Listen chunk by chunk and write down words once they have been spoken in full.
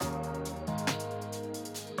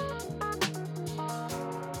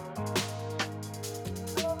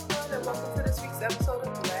episode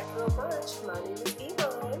of Black Girl Brunch. My name is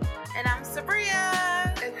Yvonne. And I'm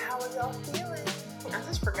Sabria. And how are y'all feeling? I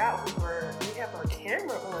just forgot we have our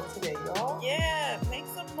camera on today, y'all. Yeah, make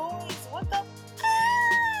some noise. What the?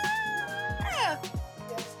 Yes.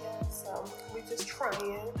 We just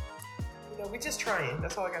trying. We just trying.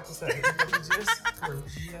 That's all I got to say. We're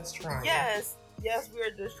just trying. Yes, we are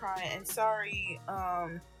just trying. And sorry,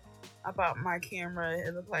 about my camera.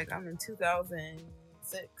 It looked like I'm in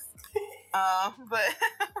 2006. But I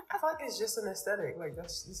feel like it's just an aesthetic. Like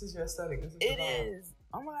this is your aesthetic. It is.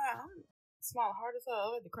 Oh my god, I'm smiling hard as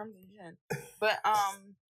hell at the crimson gin. But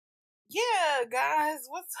yeah, guys,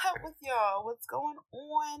 what's up with y'all? What's going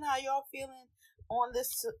on? How y'all feeling on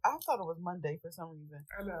this? I thought it was Monday for some reason.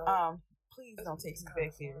 I know. Please don't take me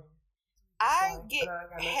back there. I get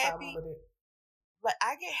happy. But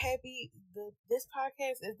I get happy. This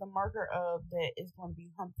podcast is the marker of that it's going to be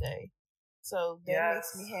Hump Day, so that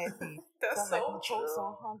makes me happy. That's so we post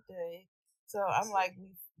on Hump Day, so I'm like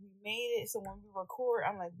we made it. So when we record,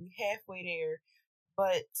 I'm like we halfway there.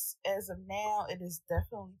 But as of now, it is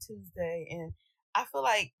definitely Tuesday, and I feel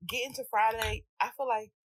like getting to Friday. I feel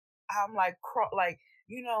like I'm like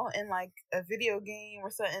in like a video game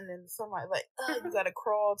or something, and somebody like you got to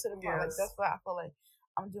crawl to the part. Like that's what I feel like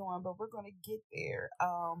I'm doing, but we're gonna get there.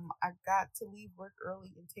 I got to leave work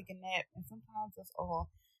early and take a nap, and sometimes that's all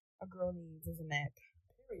a girl needs is a nap.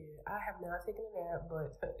 Period. I have not taken a nap,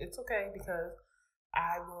 but it's okay because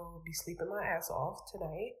I will be sleeping my ass off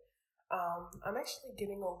tonight. I'm actually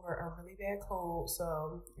getting over a really bad cold,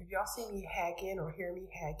 so if y'all see me hacking or hear me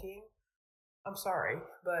hacking, I'm sorry,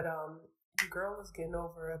 but the girl is getting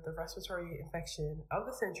over the respiratory infection of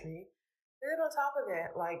the century. And then on top of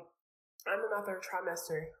that, like, I'm in my third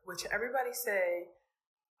trimester, which everybody say,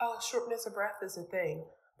 oh, shortness of breath is a thing.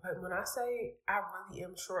 But when I say I really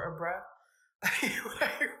am short of breath, when I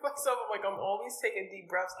hear myself, I'm always taking deep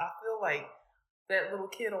breaths. I feel like that little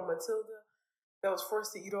kid on Matilda that was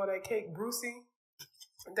forced to eat all that cake, Brucey.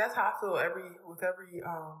 That's how I feel with every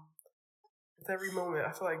moment.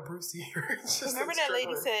 I feel like Brucey. Remember that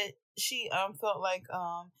lady said she felt like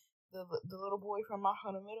the little boy from My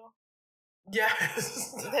Heart in the Middle?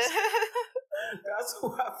 Yes.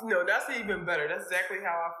 That's even better. That's exactly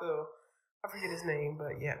how I feel. I forget his name,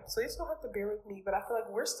 but yeah. So you still have to bear with me, but I feel like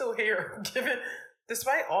we're still here.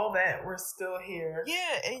 Despite all that, we're still here.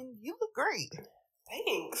 Yeah, and you look great.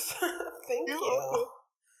 Thanks. Thank you.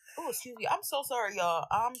 Oh, excuse me. I'm so sorry, y'all.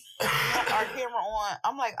 I'm our camera on.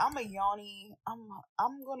 I'm a yawny.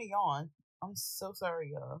 I'm gonna yawn. I'm so sorry,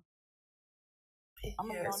 y'all.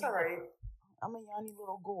 It's all right. I'm a yawny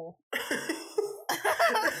little ghoul.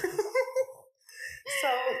 So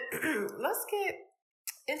let's get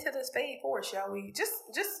into this fade forward, shall we? Just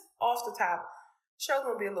off the top, show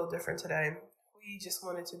gonna be a little different today. We just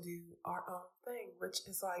wanted to do our own thing, which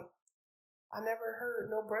is like I never heard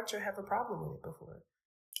no bruncher have a problem with it before.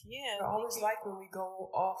 Yeah, I always like when we go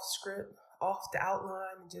off script, off the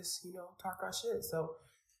outline, and just talk our shit. So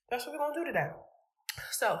that's what we're gonna do today.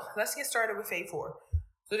 So let's get started with Fave 4.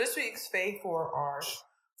 So this week's Fave 4 are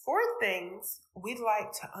 4 things we'd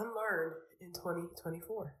like to unlearn in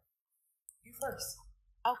 2024. You first.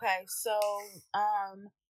 Okay, so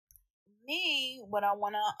me, what I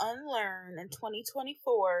want to unlearn in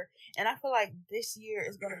 2024, and I feel like this year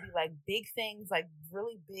is going to be like big things, like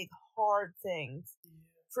really big, hard things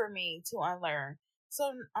for me to unlearn.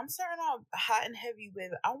 So I'm starting out hot and heavy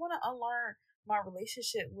with, I want to unlearn my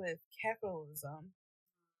relationship with capitalism.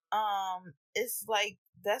 It's like,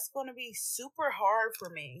 that's going to be super hard for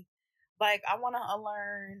me. Like, I want to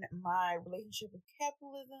unlearn my relationship with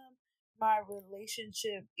capitalism, my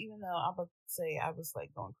relationship, even though I would say I was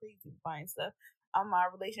like going crazy buying stuff, my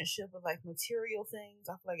relationship with like material things,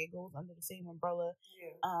 I feel like it goes under the same umbrella.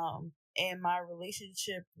 And my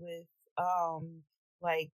relationship with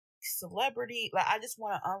like celebrity, like I just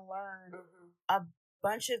want to unlearn a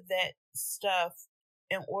bunch of that stuff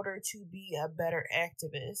in order to be a better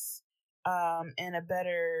activist, and a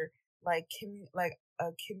better like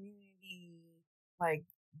a community like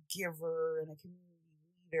giver and a community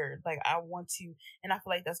leader. Like I want to, and I feel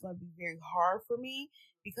like that's going to be very hard for me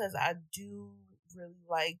because I do really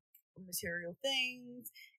like material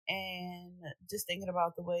things, and just thinking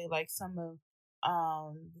about the way like some of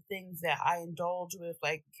the things that I indulge with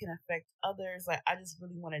like can affect others. Like I just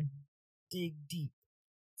really want to dig deep.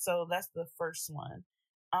 So that's the first one.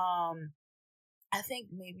 I think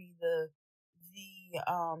maybe the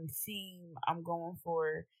theme I'm going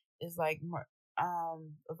for is like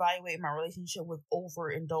evaluate my relationship with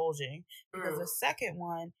overindulging, because the second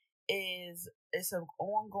one is it's an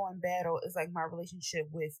ongoing battle is like my relationship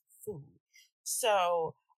with food.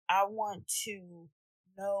 So I want to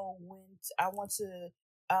know I want to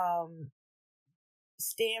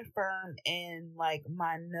stand firm in like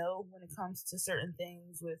my no when it comes to certain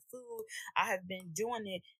things with food. I have been doing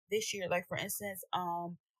it this year. Like for instance,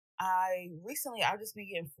 I've just been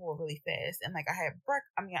getting full really fast, and like I had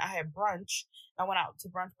brunch. I went out to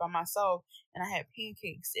brunch by myself, and I had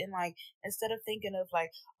pancakes. And like instead of thinking of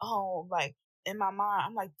like, oh, like in my mind,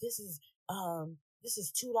 I'm like, this is $2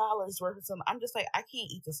 worth of something. I'm just like, I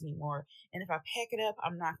can't eat this anymore. And if I pack it up,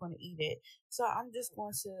 I'm not going to eat it. So I'm just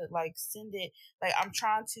going to like send it. Like I'm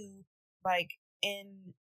trying to like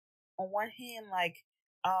in on one hand like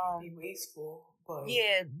be wasteful, but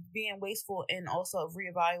yeah, being wasteful and also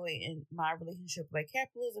reevaluating my relationship like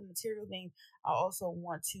capitalism, material things. I also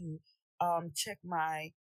want to check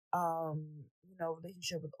my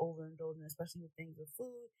relationship with overindulgence, especially with things with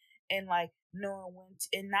food, and like knowing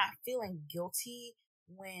and not feeling guilty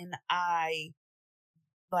when I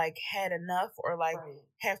like had enough or like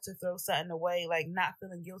have to throw something away, like not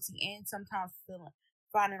feeling guilty, and sometimes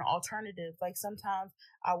finding an alternative. Like sometimes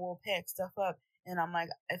I will pack stuff up and I'm like,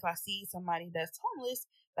 if I see somebody that's homeless,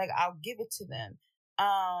 like I'll give it to them.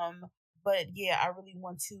 But yeah, I really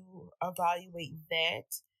want to evaluate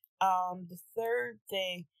that. The third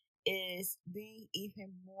thing is being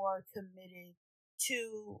even more committed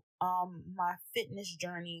to my fitness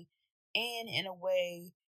journey, and in a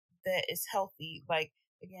way that is healthy. Like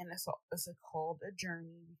again, it's called a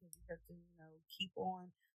journey because you have to keep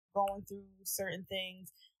on going through certain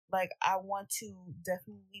things. Like I want to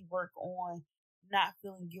definitely work on not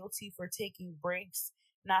feeling guilty for taking breaks,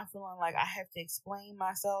 not feeling like I have to explain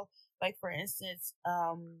myself. Like for instance,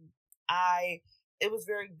 I it was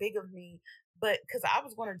very big of me, but because I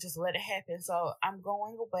was going to just let it happen. So I'm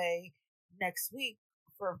going away next week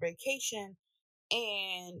for vacation,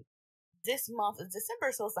 and this month is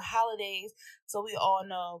December, so it's the holidays. So we all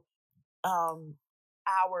know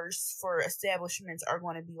hours for establishments are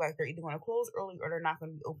going to be like they're either going to close early or they're not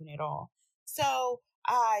going to be open at all. So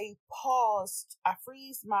I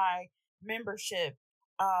freezed my membership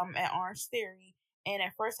at Orange Theory, and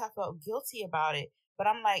at first I felt guilty about it, but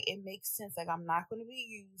I'm like, it makes sense. Like I'm not going to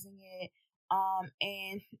be using it,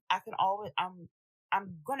 and I can always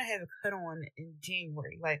I'm gonna have a cut on in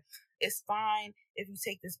January. Like it's fine if you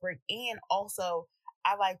take this break, and also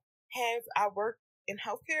I work in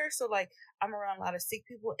healthcare, so like I'm around a lot of sick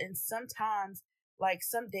people, and sometimes like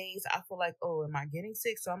some days I feel like, oh, am I getting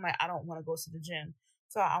sick? So I'm like, I don't want to go to the gym,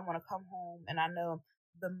 so I want to come home. And I know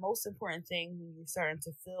the most important thing when you're starting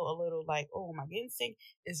to feel a little like, oh, am I getting sick,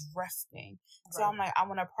 is resting. Right. So I'm like, I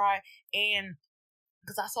want to and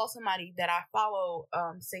because I saw somebody that I follow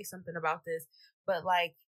say something about this, but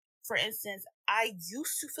like for instance, I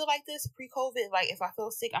used to feel like this pre-COVID. Like if I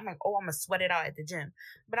feel sick, I'm like, oh, I'm gonna sweat it out at the gym.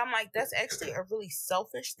 But I'm like, that's actually a really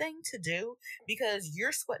selfish thing to do, because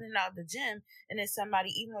you're sweating it out at the gym, and then somebody,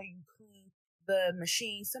 even though you clean the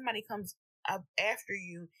machine, somebody comes up after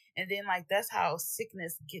you, and then like that's how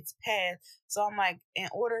sickness gets passed. So I'm like, in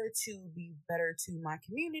order to be better to my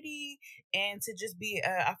community and to just be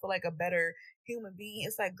I feel like a better human being,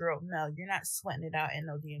 it's like, girl, no, you're not sweating it out in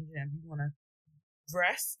no damn gym. You want to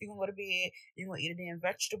rest, you can go to bed, you want to eat a damn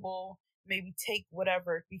vegetable, maybe take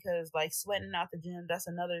whatever, because like sweating out the gym, that's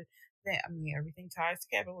another thing. I mean, everything ties to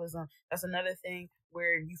capitalism. That's another thing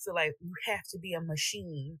where you feel like you have to be a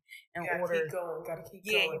machine in order. Gotta keep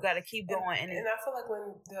going. Yeah, you gotta keep going. And I feel like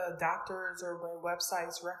when the doctors or when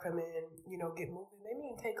websites recommend, get moving, they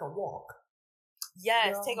mean take a walk.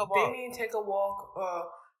 Yes, take a walk. They mean take a walk,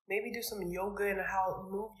 maybe do some yoga and how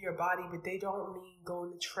move your body, but they don't mean go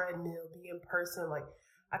on the treadmill, be in person. Like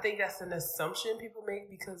I think that's an assumption people make,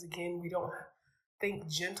 because again, we don't think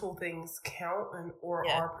gentle things count or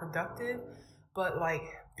are productive. But like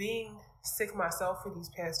being sick myself for these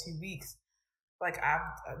past 2 weeks, like I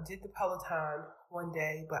did the Peloton one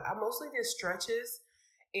day, but I mostly did stretches,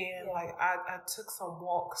 and like I took some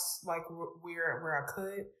walks like where I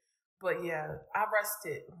could. But yeah, I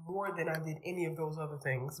rested more than I did any of those other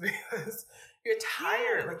things, because you're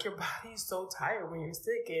tired. Like your body's so tired when you're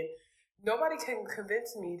sick, and nobody can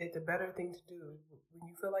convince me that the better thing to do when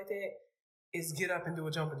you feel like that is get up and do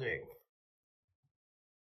a jumping jack.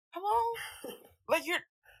 Hello? Like you're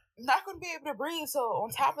not going to be able to breathe. So on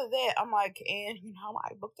top of that, I'm like, and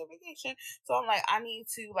I booked a vacation. So I'm like, I need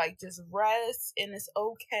to like just rest, and it's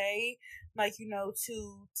okay. Like,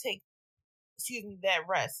 to take, that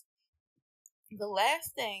rest. The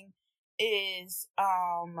last thing is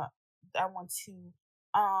I want to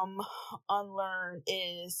unlearn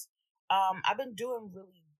is I've been doing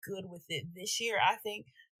really good with it this year, I think,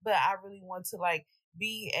 but I really want to like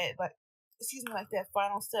be at like like that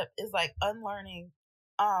final step is like unlearning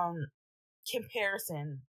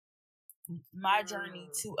comparison, my journey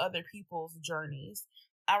to other people's journeys.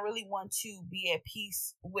 I really want to be at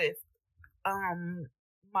peace with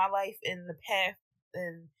my life and the path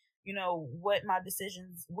and where my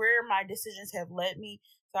decisions have led me.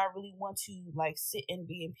 So I really want to like sit and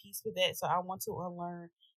be in peace with that. So I want to unlearn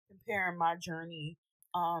comparing my journey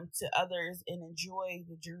to others and enjoy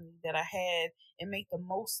the journey that I have and make the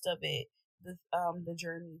most of it, the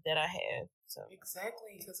journey that I have. So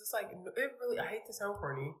exactly, because it's like it really. I hate to sound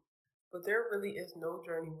corny, but there really is no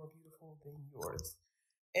journey more beautiful than yours,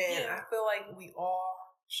 and I feel like we all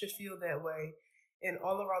should feel that way, and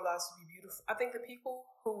all of our lives should be beautiful. I think the people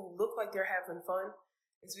who look like they're having fun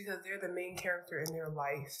is because they're the main character in their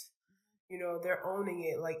life. They're owning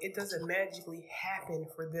it. Like, it doesn't magically happen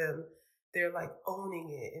for them. They're like owning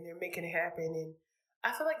it and they're making it happen. And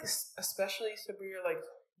I feel like, especially Sabria, like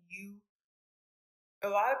you, a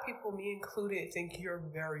lot of people, me included, think you're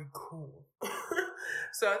very cool.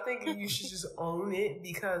 So I think you should just own it,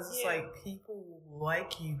 because it's like people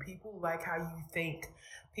like you. People like how you think.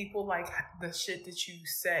 People like the shit that you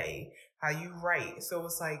say, how you write. So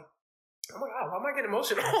it's like, oh my God, why am I getting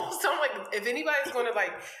emotional? So I'm like, if anybody's going to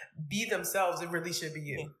like be themselves, it really should be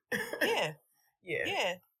you. Yeah.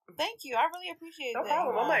 Yeah. Thank you. I really appreciate that. No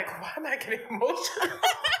problem. I'm like, why am I getting emotional?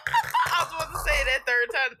 I was about to say that third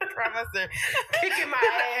time the trimester, kicking my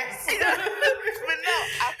ass. But no,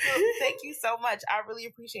 thank you so much. I really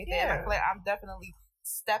appreciate that. And I feel like I'm definitely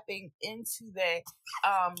stepping into that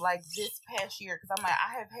like this past year, because I'm like,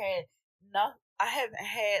 I haven't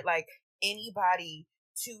had like anybody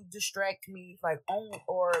to distract me, like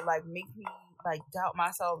or like make me like doubt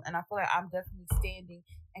myself. And I feel like I'm definitely standing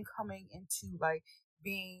and coming into like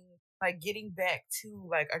being like getting back to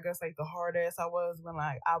like, I guess like the hard ass I was when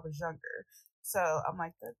like I was younger. So I'm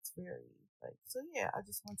like, that's very like, so yeah, I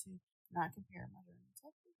just want to not compare my journey to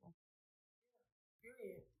people.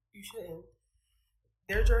 Period. You shouldn't.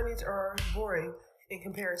 Their journeys are boring in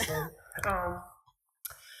comparison.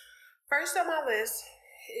 First on my list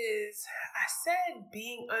is, I said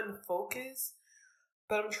being unfocused,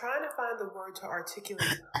 but I'm trying to find the word to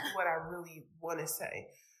articulate what I really want to say.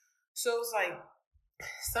 So it's like,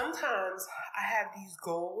 sometimes I have these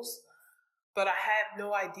goals, but I have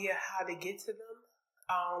no idea how to get to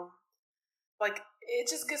them. Like, it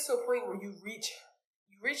just gets to a point where you reach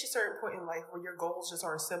a certain point in life where your goals just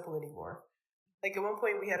aren't simple anymore. Like, at one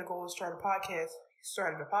point we had a goal to start a podcast. We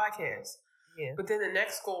started a podcast. Yeah. But then the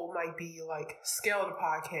next goal might be like scale the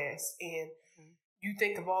podcast, and you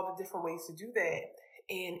think of all the different ways to do that,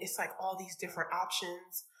 and it's like all these different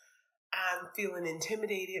options. I'm feeling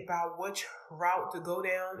intimidated by which route to go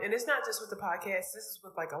down. And it's not just with the podcast. This is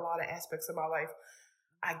with like a lot of aspects of my life.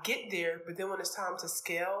 I get there, but then when it's time to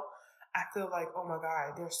scale, I feel like, oh my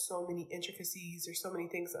God, there's so many intricacies. There's so many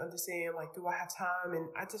things to understand. Like, do I have time? And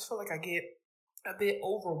I just feel like I get a bit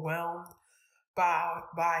overwhelmed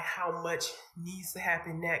by how much needs to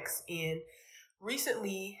happen next. And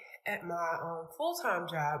recently at my full-time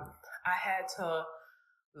job, I had to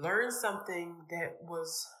learn something that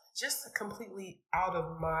was just completely out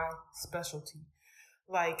of my specialty.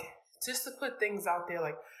 Like, just to put things out there,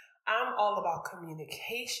 like, I'm all about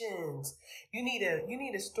communications. You need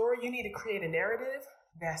a story. You need to create a narrative.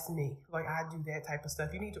 That's me. Like, I do that type of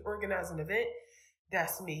stuff. You need to organize an event.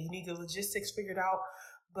 That's me. You need the logistics figured out.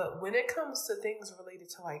 But when it comes to things related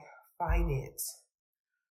to like finance,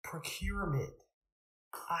 procurement,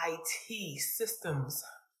 IT, systems,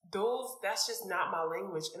 that's just not my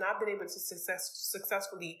language. And I've been able to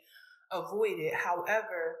successfully avoid it.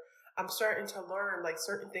 However, I'm starting to learn like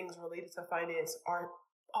certain things related to finance are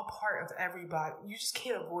a part of everybody. You just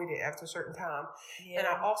can't avoid it after a certain time. Yeah. And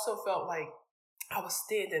I also felt like I was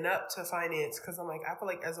standing up to finance, because I'm like, I feel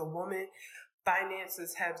like as a woman,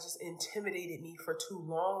 finances have just intimidated me for too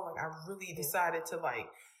long. Like, I really decided to like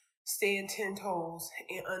stand 10 toes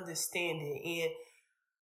and understand it. And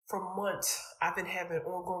for months, I've been having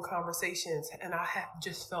ongoing conversations, and I have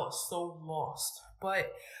just felt so lost.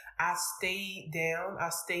 But I stayed down. I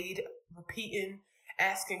stayed repeating,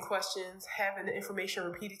 asking questions, having the information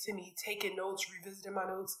repeated to me, taking notes, revisiting my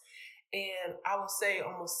notes. And I would say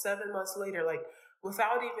almost 7 months later, like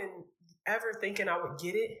without even ever thinking I would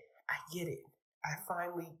get it, I get it. I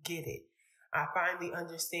finally get it. I finally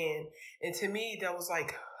understand. And to me, that was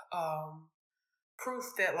like proof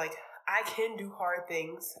that like I can do hard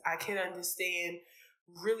things. I can understand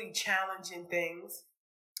really challenging things.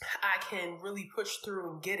 I can really push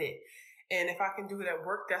through and get it. And if I can do it at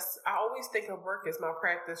work, I always think of work as my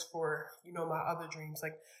practice for, my other dreams.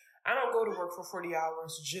 Like, I don't go to work for 40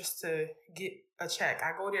 hours just to get a check.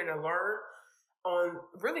 I go there to learn. on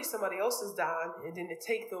really somebody else's dime, and then to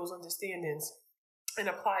take those understandings and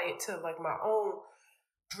apply it to like my own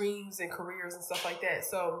dreams and careers and stuff like that.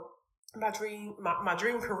 So my dream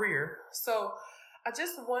career. So I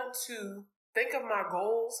just want to think of my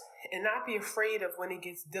goals and not be afraid of when it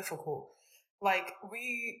gets difficult. Like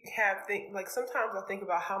like sometimes I think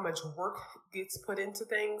about how much work gets put into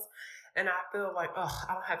things, and I feel like, I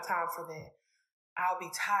don't have time for that. I'll be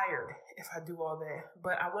tired if I do all that.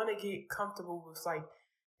 But I want to get comfortable with like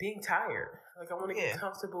being tired. Like I want to get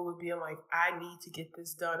comfortable with being like, I need to get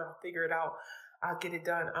this done. I'll figure it out. I'll get it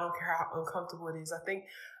done. I don't care how uncomfortable it is. I think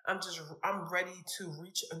I'm ready to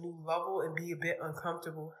reach a new level and be a bit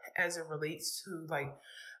uncomfortable as it relates to like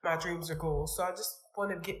my dreams or goals. So I just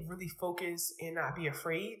want to get really focused and not be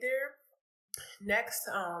afraid there. Next,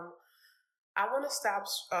 I want to stop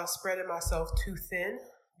spreading myself too thin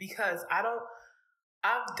because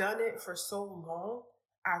I've done it for so long.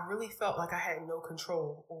 I really felt like I had no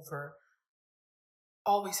control over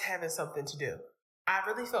always having something to do. I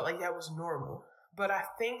really felt like that was normal. But I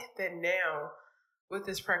think that now with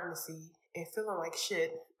this pregnancy and feeling like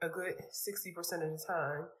shit a good 60% of the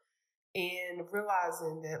time and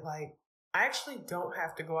realizing that like I actually don't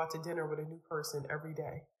have to go out to dinner with a new person every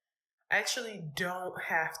day. I actually don't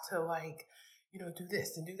have to like, do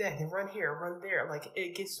this and do that and run here, run there. Like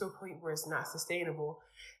it gets to a point where it's not sustainable.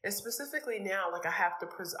 And specifically now, like I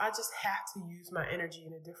just have to use my energy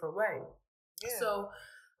in a different way. Yeah. So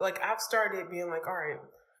like I've started being like, all right,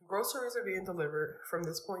 groceries are being delivered from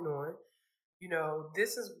this point on.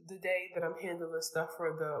 This is the day that I'm handling stuff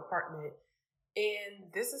for the apartment.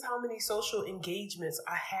 And this is how many social engagements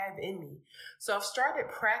I have in me. So I've started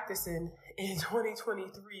practicing in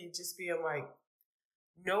 2023, just being like,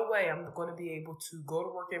 no way I'm going to be able to go to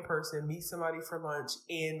work in person, meet somebody for lunch,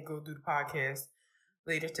 and go do the podcast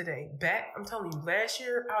later today. I'm telling you, last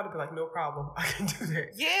year, I would have been like, no problem. I can do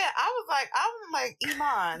that. Yeah, I'm like,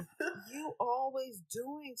 Iman, you always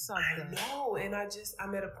doing something. I know. And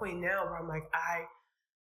I'm at a point now where I'm like, I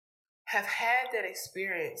have had that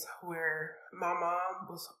experience where my mom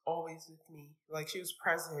was always with me. Like she was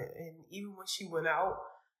present. And even when she went out,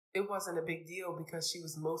 it wasn't a big deal because she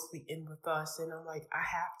was mostly in with us. And I'm like, I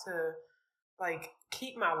have to like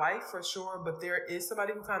keep my life for sure, but there is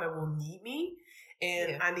somebody who kind of will need me.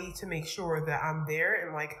 And I need to make sure that I'm there.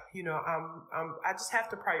 And like, I just have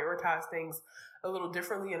to prioritize things a little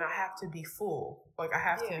differently, and I have to be full. Like I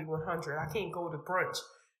have to be 100. I can't go to brunch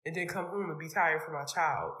and then come home and be tired for my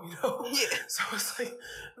child, Yeah. So it's like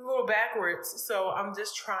a little backwards. So I'm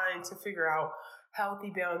just trying to figure out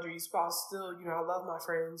healthy boundaries while still, I love my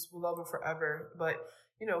friends. We'll love them forever. But,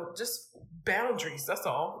 just boundaries. That's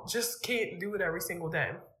all. Just can't do it every single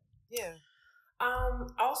day. Yeah. I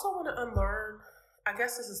also want to unlearn, I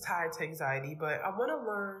guess this is tied to anxiety, but I want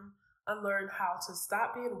to unlearn how to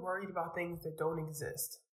stop being worried about things that don't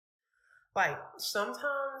exist. Like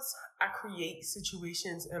sometimes I create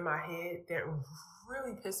situations in my head that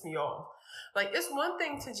really piss me off. Like it's one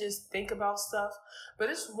thing to just think about stuff, but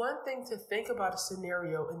it's one thing to think about a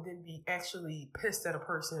scenario and then be actually pissed at a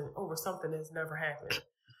person over something that's never happened.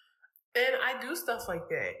 And I do stuff like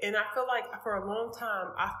that. And I feel like for a long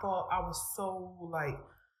time, I thought I was so like,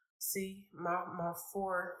 see, my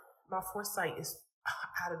foresight is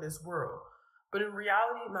out of this world. But in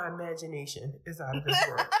reality, my imagination is out of this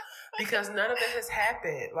world because none of it has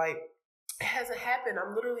happened. Like, it hasn't happened.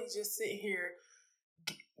 I'm literally just sitting here,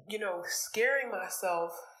 scaring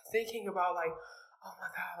myself, thinking about like, oh my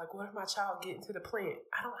God, like what if my child get into the plant?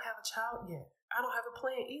 I don't have a child yet. I don't have a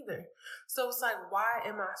plant either. So it's like, why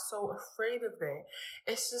am I so afraid of that?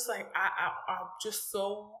 It's just like, I just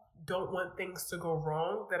so don't want things to go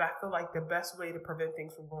wrong that I feel like the best way to prevent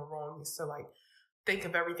things from going wrong is to like, think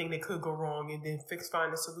of everything that could go wrong and then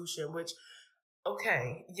find a solution, which,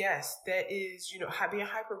 okay, yes, that is, being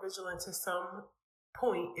hypervigilant to some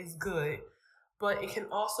point is good, but it can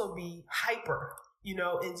also be hyper,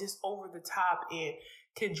 and just over the top and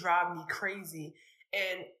can drive me crazy.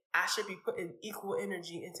 And I should be putting equal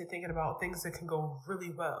energy into thinking about things that can go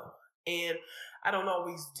really well. And I don't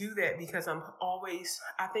always do that because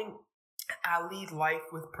I think I lead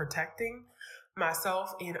life with protecting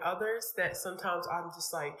myself and others that sometimes I'm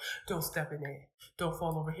just like, don't step in there, don't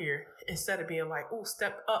fall over here, instead of being like, oh,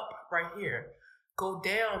 step up right here, go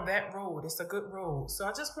down that road, it's a good road. So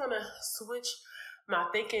I just want to switch my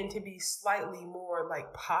thinking to be slightly more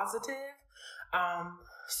like positive,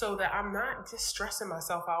 so that I'm not just stressing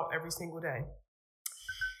myself out every single day.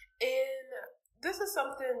 And this is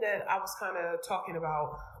something that I was kind of talking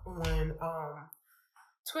about on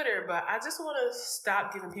Twitter, but I just want to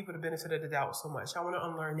stop giving people the benefit of the doubt so much. I want to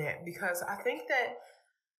unlearn that because I think that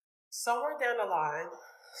somewhere down the line,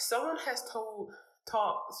 someone has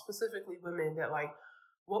taught specifically women that like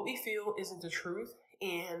what we feel isn't the truth,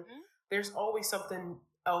 and there's always something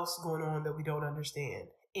else going on that we don't understand.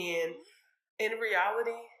 And in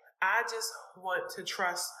reality, I just want to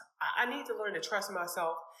trust. I need to learn to trust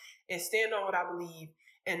myself and stand on what I believe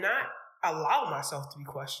and not allow myself to be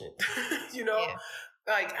questioned. you know,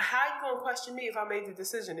 like how you gonna question me if I made the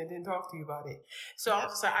decision and didn't talk to you about it? So I'm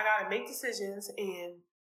just like, I gotta make decisions and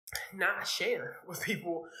not share with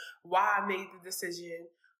people why I made the decision.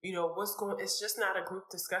 You know, it's just not a group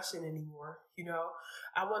discussion anymore. You know,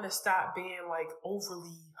 I want to stop being like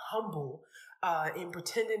overly humble and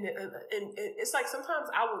pretending and it's like sometimes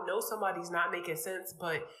I will know somebody's not making sense,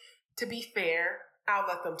 but to be fair, I'll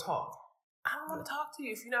let them talk. I don't want to talk to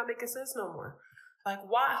you if you're not making sense no more. Like,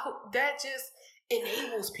 why? That just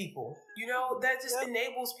enables people, you know, that just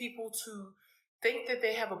enables people to think that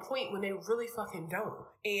they have a point when they really fucking don't.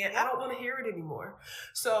 And I don't want to hear it anymore.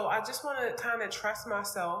 So I just want to kind of trust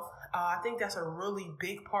myself. I think that's a really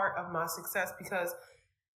big part of my success because,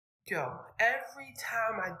 every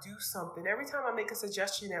time I do something, every time I make a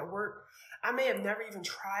suggestion at work, I may have never even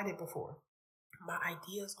tried it before. My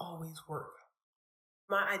ideas always work.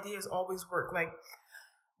 Like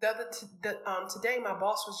today, my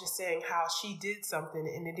boss was just saying how she did something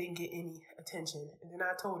and it didn't get any attention. And then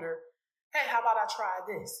I told her, hey, how about I try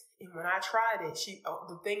this? And when I tried it,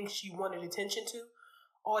 the thing she wanted attention to,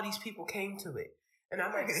 all these people came to it. And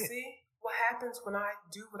I'm like, see what happens when I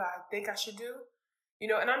do what I think I should do? You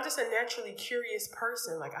know, and I'm just a naturally curious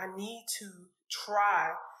person. Like, I need to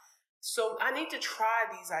try. So I need to try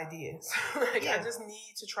these ideas. I just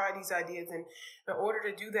need to try these ideas. And in order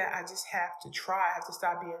to do that, I just have to try. I have to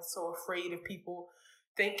stop being so afraid of people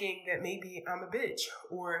thinking that maybe I'm a bitch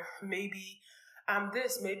or maybe I'm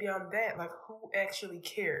this, maybe I'm that. Like, who actually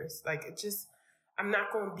cares? Like, I'm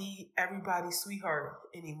not going to be everybody's sweetheart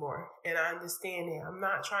anymore. And I understand that. I'm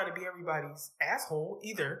not trying to be everybody's asshole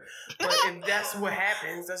either. But if that's what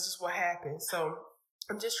happens, that's just what happens. So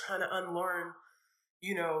I'm just trying to unlearn,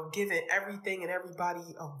 giving everything and everybody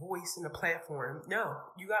a voice and a platform. No,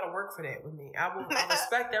 you got to work for that with me. I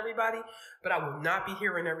respect everybody, but I will not be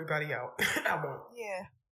hearing everybody out. I won't. Yeah.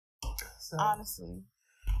 So, honestly.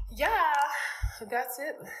 Yeah, that's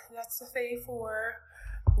it. That's the fave for.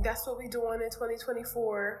 That's what we doing in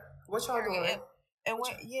 2024. What y'all doing? And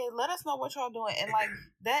let us know what y'all doing. And like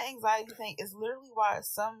that anxiety thing is literally why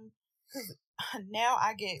because now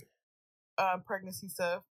I get pregnancy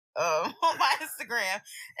stuff on my Instagram,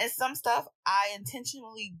 and some stuff I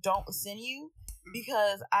intentionally don't send you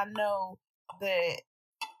because I know that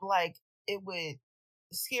like it would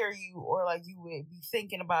scare you or like you would be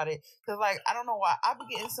thinking about it. Because like I don't know why I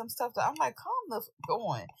be getting some stuff that I'm like, calm the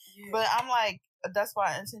going, but I'm like, that's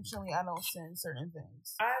why intentionally I don't send certain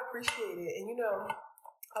things. I appreciate it. And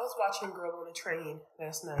I was watching Girl on a Train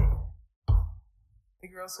last night. The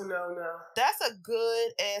girls who know. That's a good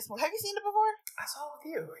ass movie. Have you seen it before? I saw it with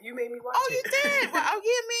you. You made me watch it. Oh, you did? Well, me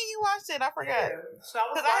and you watched it. I forgot. Yeah. So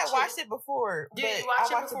I had watched it before. Yeah, you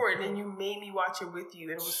watched it before, and then you made me watch it with you,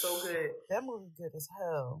 and it was so good. That movie good as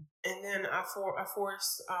hell. And then I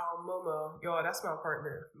forced Momo. Y'all, that's my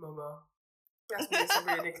partner, Momo. That's a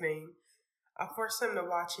weird nickname. I forced him to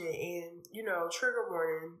watch it, and trigger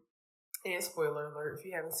warning and spoiler alert if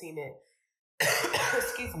you haven't seen it.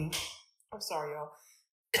 Excuse me. I'm sorry, y'all.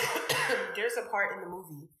 There's a part in the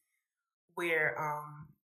movie where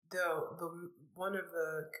the one of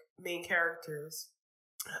the main characters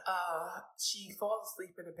she falls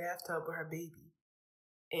asleep in a bathtub with her baby,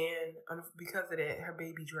 and because of that her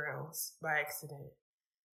baby drowns by accident,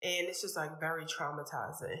 and it's just like very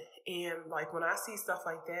traumatizing. And like when I see stuff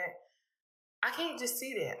like that, I can't just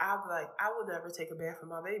see that. I'll be like, I will never take a bath for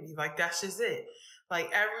my baby. Like, that's just it.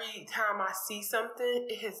 Like, every time I see something,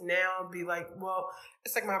 it has now be like, well,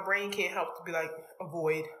 it's like my brain can't help to be like,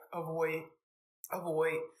 avoid.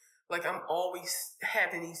 Like, I'm always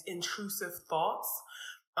having these intrusive thoughts,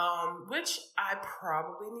 which I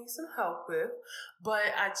probably need some help with. But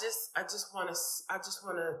I just want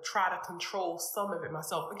to try to control some of it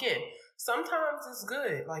myself. Again, sometimes it's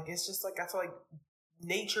good. Like, it's just like, I feel like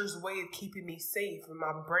nature's way of keeping me safe and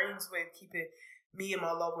my brain's way of keeping me and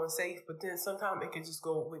my loved one safe. But then sometimes it can just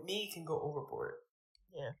go overboard.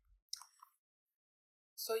 Yeah.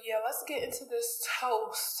 So yeah, let's get into this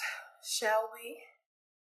toast, shall we?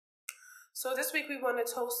 So this week we want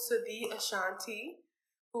to toast to the Ashanti,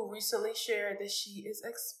 who recently shared that she is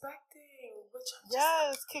expecting.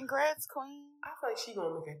 Congrats, queen. I feel like she's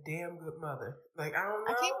gonna make a damn good mother. Like, I don't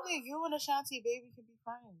know. I can't believe you and Ashanti baby could be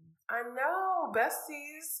friends. I know,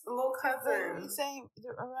 besties, little cousins.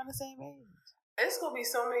 They're around the same age. It's gonna be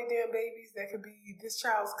so many damn babies that could be this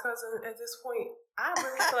child's cousin at this point. I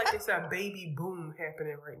really feel like it's a baby boom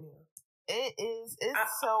happening right now. It is.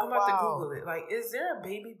 I'm about to Google it. Like, is there a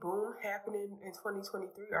baby boom happening in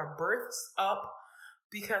 2023? Are births up?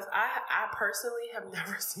 Because I personally have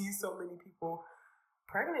never seen so many people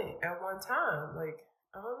pregnant at one time. Like,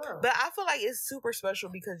 I don't know. But I feel like it's super special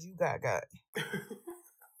because you got.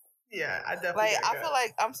 Yeah, I definitely I feel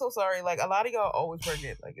like, I'm so sorry. Like, a lot of y'all always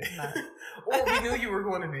pregnant. Like, it's not. Or we knew you were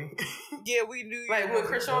going to be. Yeah, we knew. Like, when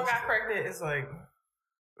Krishan got pregnant, it's like.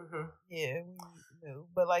 Mm-hmm. Yeah, we knew.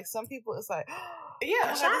 But like some people, it's like,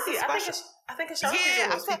 yeah, Ashanti. I think Ashanti's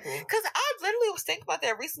one of those people. Because I literally was thinking about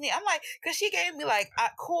that recently. I'm like, because she gave me like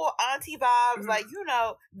cool auntie vibes, like you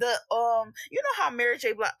know how Mary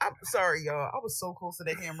J. Blige. I'm sorry, y'all. I was so close to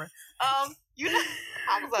that camera. You know,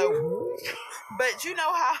 I was like, but you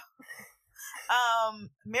know how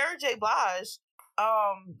Mary J. Blige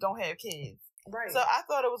don't have kids, right? So I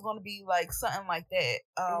thought it was going to be like something like that.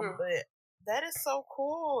 But that is so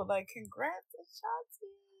cool. Like, congrats, Ashanti.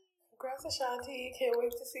 Congrats, Ashanti. Can't wait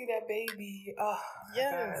to see that baby. Oh,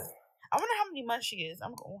 yes. God. I wonder how many months she is.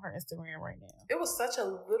 I'm going on her Instagram right now. It was such a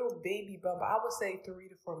little baby bump. I would say 3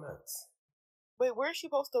 to 4 months. Wait, where is she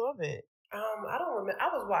posted of it? I don't remember. I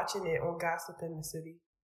was watching it on Gossip in the City.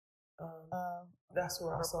 That's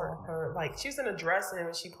where I saw her. Like, she was in a dress, and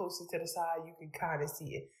when she posted to the side, you could kind of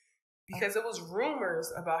see it. Because it was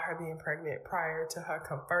rumors about her being pregnant prior to her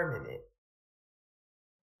confirming it.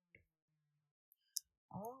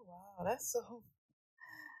 Oh, wow. That's so...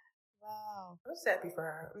 Wow. I'm just happy for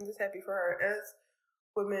her. I'm just happy for her. As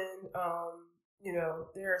women, you know,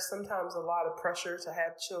 there are sometimes a lot of pressure to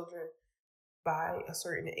have children by a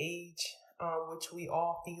certain age, which we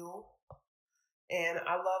all feel. And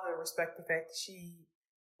I love and respect the fact that she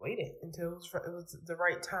waited until it was the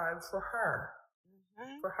right time for her.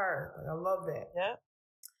 Mm-hmm. For her. Like, I love that. Yeah.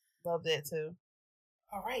 Love that too.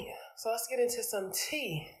 All right. So let's get into some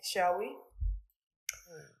tea, shall we?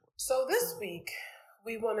 So this week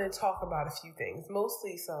we want to talk about a few things,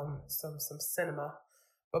 mostly some cinema.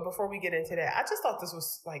 But before we get into that, I just thought this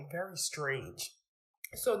was like very strange.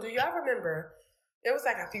 So do y'all remember? It was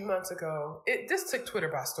like a few months ago. This took Twitter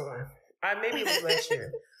by storm. Maybe it was last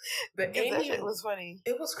year. But Amy, it was funny.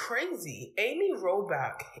 It was crazy. Amy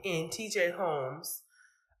Robach and TJ Holmes.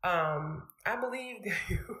 I believe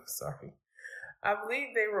I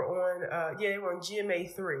believe they were on. They were on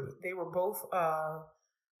GMA3. They were both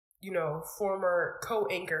former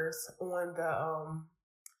co-anchors on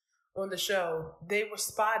the show. They were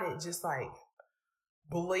spotted just like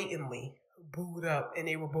blatantly booed up, and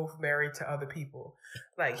they were both married to other people.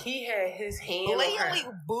 Like, he had his hand blatantly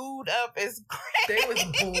booed up is crazy. They was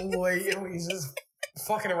blatantly just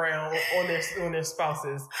fucking around on their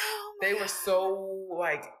spouses. They were so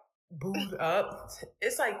like booed up.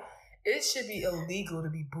 It's like, it should be illegal to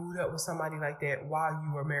be booed up with somebody like that while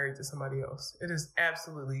you are married to somebody else. It is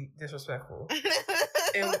absolutely disrespectful.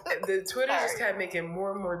 And the Twitter just kept making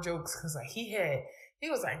more and more jokes because like he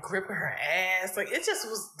was like gripping her ass. Like, it just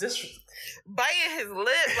was biting his lip.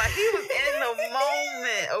 Like, he was in the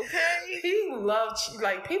moment, okay? He loved,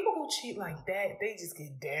 like, people who cheat like that, they just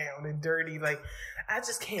get down and dirty. Like, I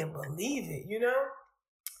just can't believe it, you know?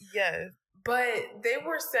 Yes. But they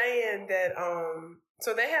were saying that,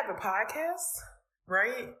 so they have a podcast,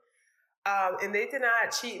 right? And they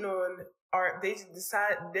denied cheating on, or they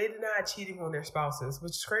denied cheating on their spouses,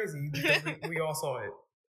 which is crazy because we all saw it.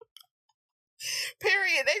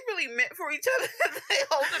 Period. They really meant for each other. They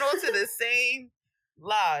holding on to the same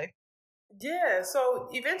lie. Yeah. So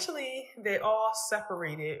eventually, they all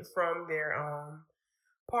separated from their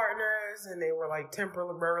partners, and they were like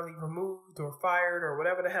temporarily removed or fired or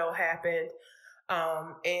whatever the hell happened.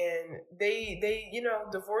 And they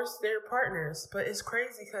divorced their partners. But it's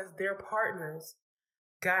crazy because their partners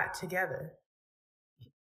got together.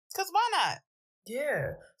 Because why not?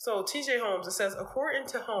 Yeah. So TJ Holmes, it says, according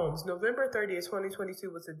to Holmes, November 30th, 2022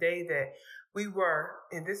 was the day that we were,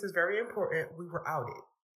 and this is very important, we were outed.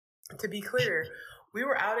 To be clear, we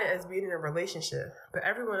were outed as being in a relationship, but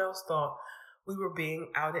everyone else thought we were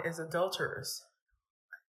being outed as adulterers.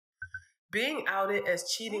 Being outed as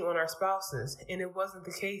cheating on our spouses, and it wasn't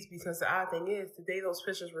the case because the odd thing is, the day those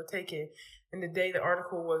pictures were taken and the day the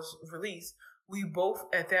article was released, we both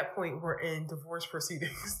at that point were in divorce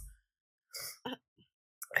proceedings.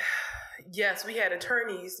 Yes, we had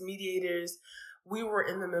attorneys, mediators. We were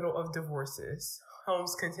in the middle of divorces.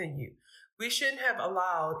 Holmes continued. We shouldn't have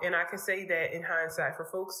allowed, and I can say that in hindsight, for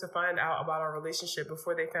folks to find out about our relationship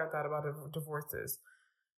before they found out about the divorces.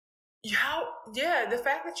 The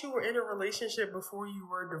fact that you were in a relationship before you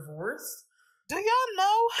were divorced. Do y'all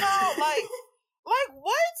know how, like,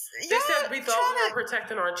 we thought we were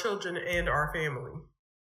protecting our children and our family.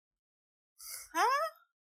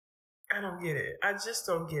 Huh? I don't get it. I just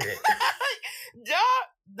don't get it.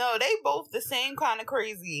 No, they both the same kind of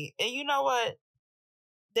crazy. And you know what?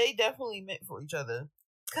 They definitely meant for each other.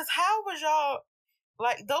 Because how was y'all...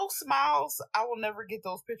 Like, those smiles, I will never get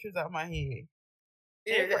those pictures out of my head.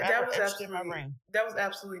 Yeah, that was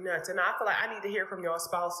absolutely nuts. And I feel like I need to hear from y'all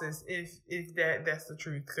spouses if that's the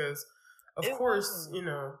truth. Because, of course, you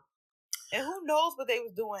know... And who knows what they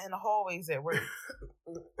was doing in the hallways at work.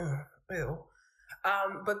 Ew.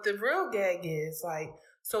 But the real gag is, like,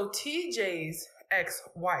 so TJ's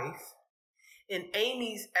ex-wife and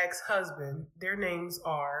Amy's ex-husband, their names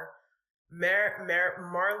are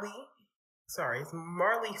Marley. Sorry, it's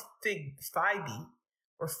Marley Fibig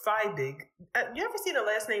or Fibig. You ever seen a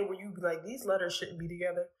last name where you be like, these letters shouldn't be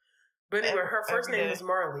together? But anyway, her first name is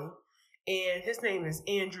Marley, and his name is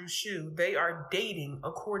Andrew Shue. They are dating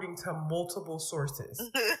according to multiple sources.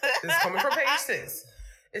 This is coming from page 6.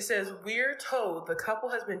 It says, we're told the couple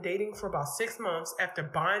has been dating for about 6 months after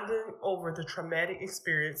bonding over the traumatic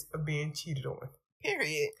experience of being cheated on.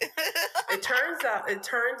 Period. It turns out it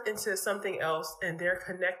turned into something else, and they're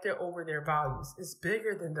connected over their values. It's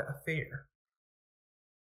bigger than the affair.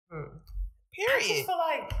 Period. I just feel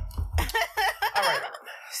like, all right,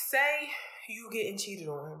 say you getting cheated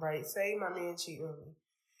on, right? Say my man cheated on me,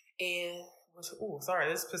 and sorry,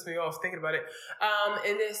 this pissed me off thinking about it.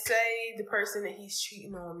 And then say the person that he's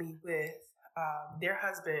cheating on me with, their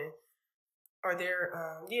husband, or their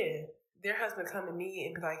husband come to me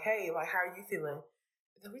and be like, hey, like, how are you feeling?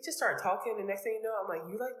 And then we just start talking, and next thing you know, I'm like,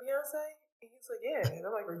 you like Beyonce? And he's like, yeah. And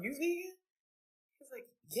I'm like, are you vegan? He's like,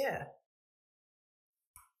 yeah.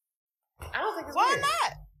 I don't think it's weird.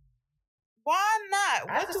 Why not?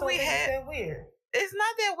 What do we have? It's that weird. It's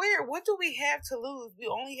not that weird. What do we have to lose? We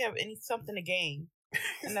only have something to gain,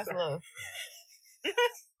 and that's love.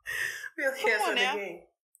 We only have something to gain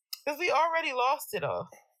because we already lost it all.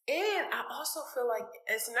 And I also feel like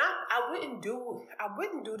it's not. I wouldn't do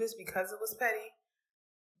this because it was petty,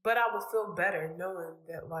 but I would feel better knowing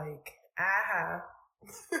that, like, I have,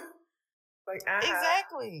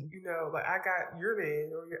 exactly. You know, like, I got your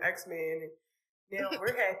man or your ex-man, and now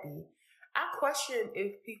we're happy. I question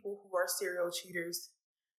if people who are serial cheaters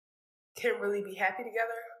can really be happy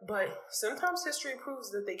together, but sometimes history proves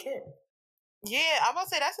that they can. Yeah, I'm about to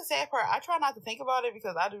say that's the sad part. I try not to think about it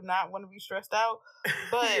because I do not want to be stressed out.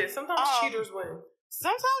 But yeah, sometimes cheaters win.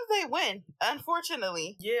 Sometimes they win,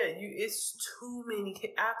 unfortunately. Yeah, it's too many.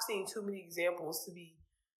 I've seen too many examples to be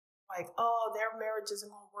like, oh, their marriage isn't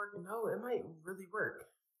going to work. No, it might really work.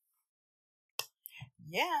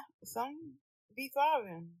 Yeah, some be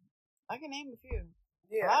thriving. I can name a few.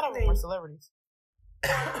 Yeah, a lot of them are celebrities.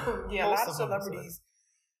 Yeah, a lot of celebrities,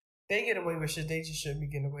 they get away with shit they just shouldn't be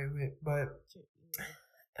getting away with. But,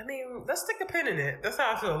 I mean, let's stick a pin in it. That's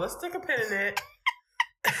how I feel. Let's stick a pin in it.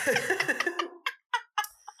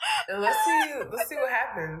 And let's see what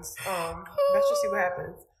happens. Let's just see what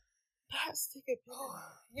happens. Let's stick a pin.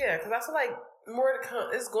 Yeah, because I feel like more to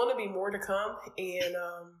come. It's going to be more to come, and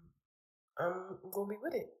I'm going to be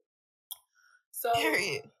with it. So,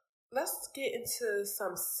 period. Let's get into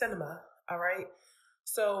some cinema, all right?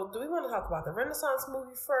 So, do we want to talk about the Renaissance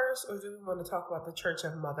movie first, or do we want to talk about the Church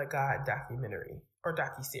of Mother God documentary or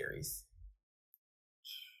docuseries?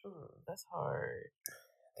 That's hard.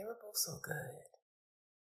 They were both so good.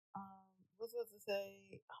 What's supposed to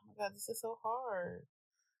say? Oh my God, this is so hard.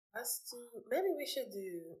 Let's say,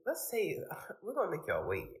 we're going to make y'all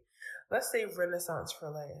wait. Let's say Renaissance for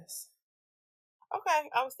last. Okay,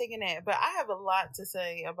 I was thinking that, but I have a lot to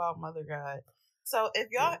say about Mother God. So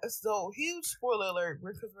if y'all, huge spoiler alert,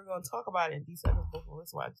 because we're going to talk about it in December before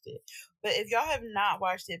us watched it. But if y'all have not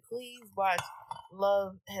watched it, please watch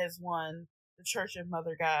Love Has Won, The Church of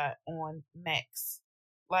Mother God on Max.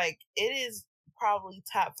 Like, it is probably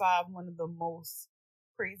top 5, one of the most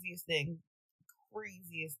craziest things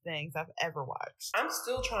I've ever watched. I'm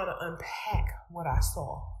still trying to unpack what I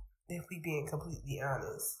saw, if we being completely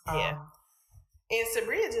honest. Yeah. And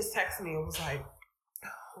Sabrina just texted me and was like,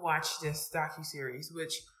 watch this docuseries,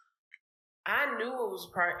 which I knew it was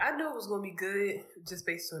going to be good just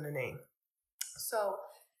based on the name. So,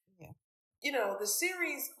 yeah, you know, the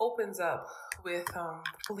series opens up with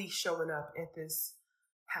police showing up at this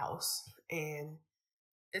house, and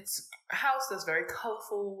it's a house that's very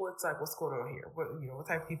colorful. It's like, what's going on here? What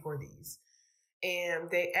type of people are these?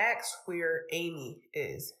 And they ask where Amy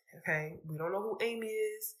is. Okay, we don't know who Amy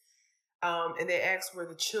is. And they ask where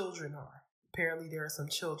the children are. Apparently, there are some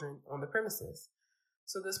children on the premises.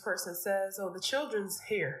 So this person says, "Oh, the children's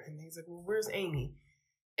here," and he's like, "Well, where's Amy?"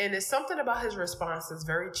 And it's something about his response that's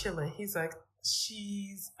very chilling. He's like,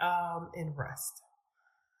 she's in rest.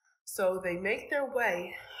 So they make their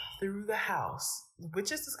way through the house,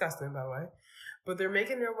 which is disgusting, by the way. But they're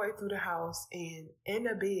making their way through the house, and in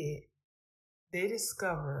a bed, they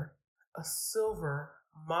discover a silver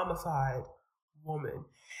mummified woman.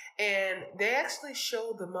 And they actually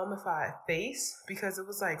showed the mummified face because it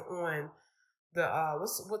was like on the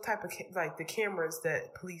what type of like the cameras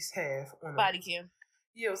that police have on body cam.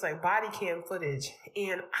 Yeah, it was like body cam footage,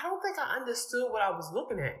 and I don't think I understood what I was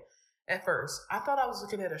looking at first. I thought I was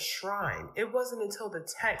looking at a shrine. It wasn't until the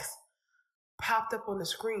text popped up on the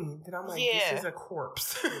screen that I'm like, this is a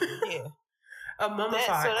corpse. Yeah. A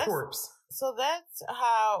mummified corpse. So that's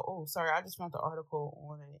how, oh, sorry, I just found the article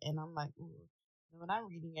on it, and I'm like, ooh, what I'm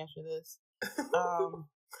reading after this.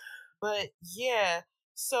 But yeah,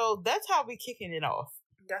 so that's how we kicking it off.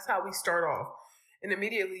 That's how we start off. And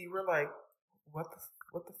immediately we're like, what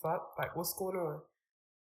the fuck? Like, what's going on?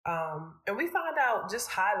 And we found out just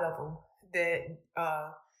high level that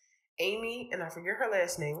Amy, and I forget her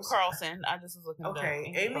last name. Carlson. I just was looking at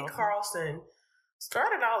okay, Amy Carlson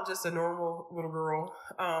started out just a normal little girl,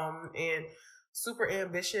 and super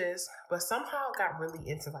ambitious, but somehow got really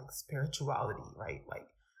into like spirituality, right? Like,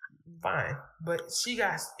 fine. But she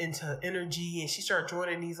got into energy, and she started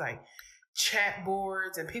joining these like chat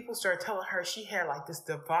boards, and people started telling her she had like this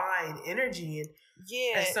divine energy. And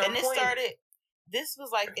and it started. This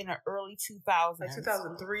was like in the early 2000s, like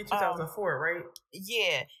 2003, 2004, right?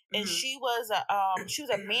 Yeah, and she was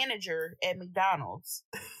a manager at McDonald's.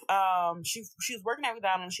 She was working at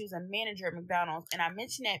McDonald's. She was a manager at McDonald's, and I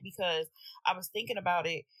mentioned that because I was thinking about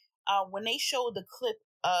it when they showed the clip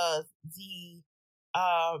of the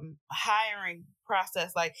hiring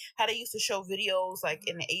process, like how they used to show videos like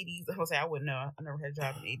in the 80s. I was say I wouldn't know. I never had a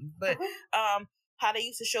job in the 80s, but how they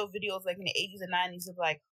used to show videos like in the 80s and 90s of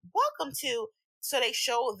like welcome to. So they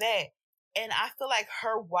showed that, and I feel like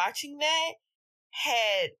her watching that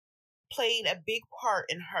had played a big part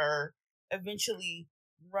in her eventually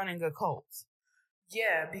running a cult.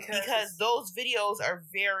 Yeah, because those videos are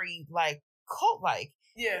very like cult-like.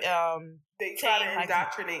 Yeah, they try to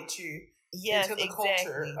indoctrinate you into the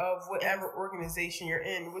culture of whatever organization you're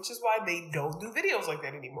in, which is why they don't do videos like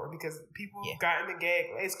that anymore because people got in the gag.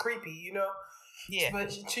 It's creepy, you know. Yeah, but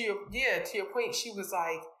to your point, she was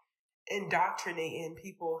like indoctrinating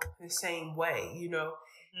people the same way, you know,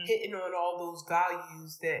 hitting on all those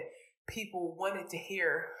values that people wanted to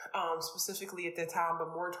hear, specifically at that time, but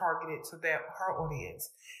more targeted to her audience.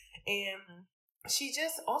 And she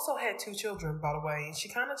just also had 2 children, by the way, and she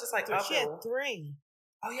kind of just like she had 3.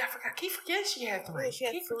 Oh yeah, I forgot. Keep forgetting she had 3. Yeah, she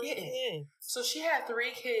had 3 kids. So she had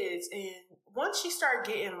 3 kids, and once she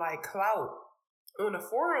started getting like clout on the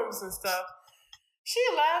forums and stuff, she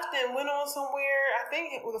left and went on somewhere. I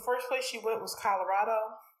think the first place she went was Colorado.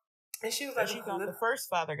 And she was like, she found the first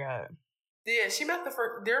father god. Yeah, she met the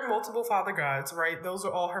first. There are multiple father gods, right? Those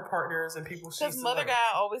are all her partners and people she's because mother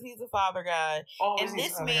god always needs a father god. And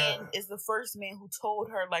this man is the first man who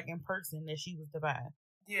told her, like, in person that she was divine.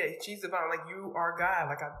 Yeah, she's divine. Like, you are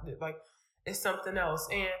God. Like, it's something else.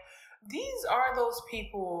 And these are those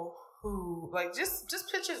people who, like, just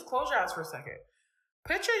picture, close your eyes for a second.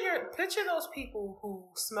 Picture those people who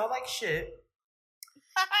smell like shit.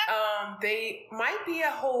 They might be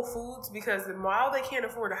at Whole Foods because while they can't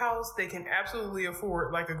afford a house, they can absolutely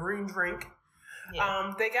afford like a green drink.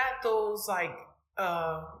 Yeah. They got those like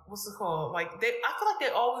what's it called? Like I feel like they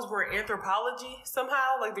always wear anthropology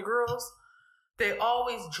somehow. Like the girls, they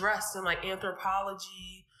always dress in like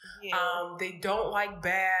anthropology. Yeah. They don't like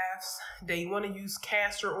baths. They want to use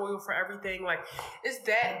castor oil for everything. Like it's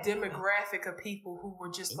that demographic of people who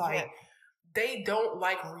were just like they don't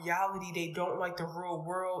like reality. They don't like the real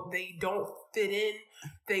world. They don't fit in.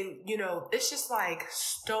 They, you know, it's just like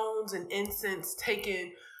stones and incense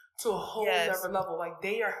taken to a whole other level. Like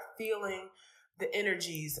they are feeling the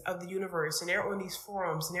energies of the universe, and they're on these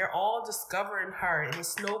forums, and they're all discovering her, and it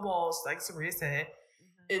snowballs, like Sabrina said,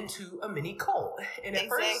 into a mini cult. And at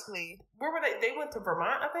first, where were they? They went to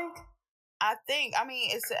Vermont, I think. I mean,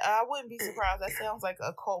 I wouldn't be surprised. That sounds like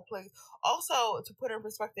a cult place. Also, to put it in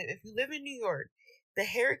perspective, if you live in New York, the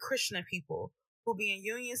Hare Krishna people who be in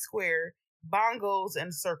Union Square, bongos in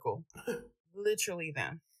a circle, literally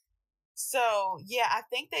them. So yeah, I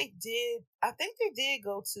think they did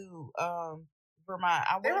go to Vermont.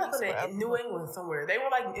 They were like in New England somewhere. They were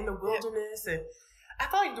like in the wilderness, and I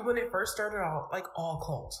thought like when it first started out, like all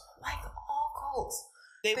cults.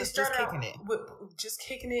 They was just kicking it. Just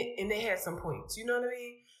kicking it, and they had some points. You know what I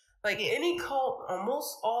mean? Like any cult,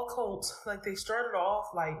 almost all cults, like they started off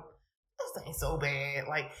like this ain't so bad.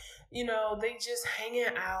 Like, they just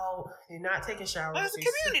hanging out. They're not taking showers. It's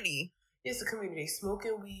a community. It's a community.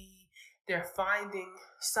 Smoking weed. They're finding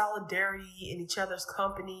solidarity in each other's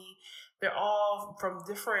company. They're all from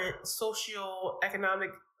different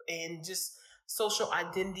socio-economic and just social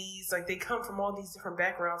identities. Like, they come from all these different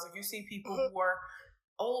backgrounds. Like, you see people who are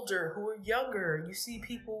older, who are younger. You see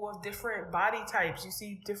people of different body types. You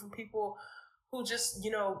see different people who just,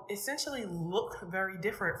 essentially look very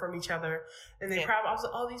different from each other. And they probably, I was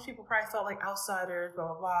like, oh, these people probably felt like outsiders, blah,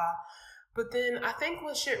 blah, blah. But then I think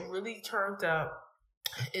when shit really turned up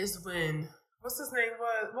is when, what's the name,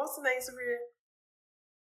 Sabrina?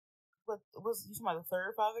 What was you talking about? The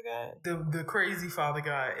third father guy? The crazy father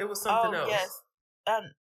guy. It was something else. Yes.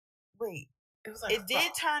 Wait. It was like it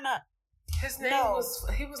did turn up. His name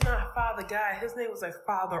he was not Father God. His name was like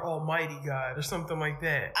Father Almighty God or something like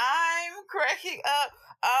that. I'm cracking up.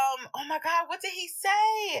 Oh my God, what did he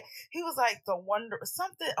say? He was like the wonder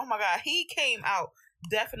something. Oh my God, he came out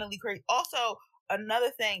definitely crazy. Also, another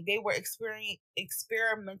thing, they were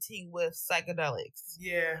experimenting with psychedelics.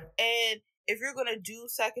 Yeah. And if you're gonna do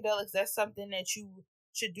psychedelics, that's something that you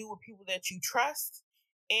should do with people that you trust,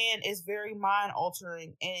 and it's very mind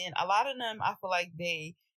altering. And a lot of them, I feel like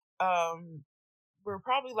they were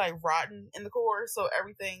probably like rotten in the core, so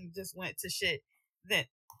everything just went to shit. But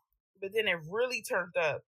then it really turned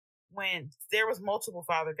up when there was multiple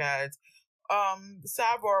father guides.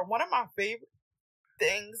 Sidebar, one of my favorite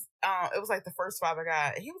things, it was like the first father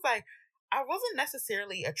guide. He was like, I wasn't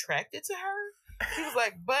necessarily attracted to her. He was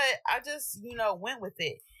like, but I just, went with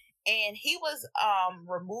it. And he was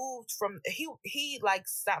removed from he like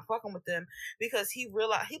stopped fucking with them because he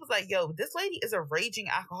realized, he was like, yo, this lady is a raging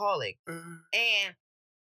alcoholic. Mm-hmm. And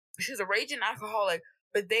she's a raging alcoholic,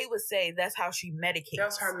 but they would say that's how she medicates.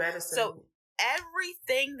 That's her medicine. So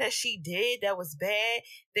everything that she did that was bad,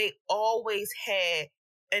 they always had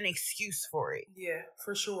an excuse for it. Yeah,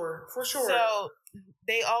 for sure. For sure. So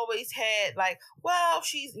they always had like, well,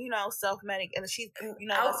 she's, self-medic, and she's,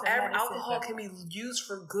 alcohol can be used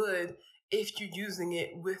for good if you're using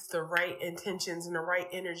it with the right intentions and the right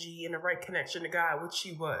energy and the right connection to God, which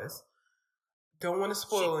she was. Don't want to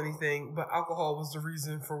spoil anything, but alcohol was the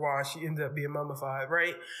reason for why she ended up being mummified,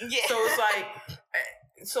 right? Yeah. So it's like,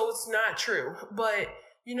 so it's not true. But,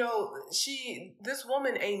 this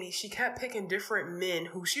woman, Amy, she kept picking different men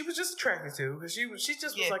who she was just attracted to. Because she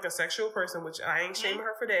just was like a sexual person, which I ain't shaming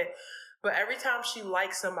her for that. But every time she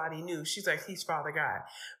liked somebody new, she's like, he's father guy.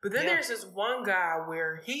 But then there's this one guy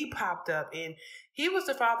where he popped up, and he was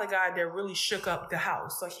the father guy that really shook up the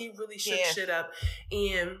house. Like, he really shook shit up.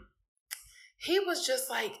 And he was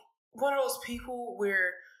just like one of those people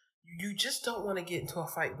where you just don't want to get into a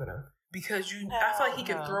fight with him because I feel like he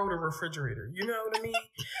can throw the refrigerator. You know what I mean?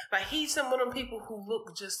 Like, he's some of them people who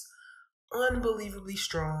look just unbelievably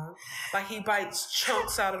strong. Like, he bites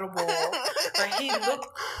chunks out of the wall. Like, he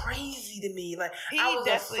looked crazy to me. Like, I was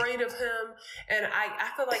afraid of him. And I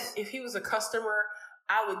feel like if he was a customer,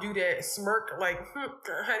 I would do that smirk, like,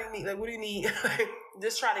 how do you need? Like, what do you need? Like,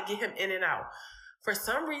 just try to get him in and out. For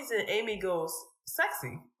some reason, Amy goes,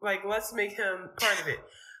 sexy. Like, let's make him part of it.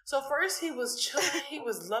 So first he was chilling. He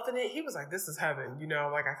was loving it. He was like, this is heaven.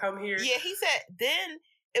 Like, I come here. Yeah, he said, then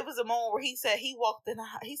it was a moment where he said he walked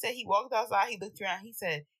outside, he looked around, he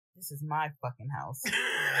said, this is my fucking house.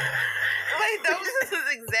 Like, those are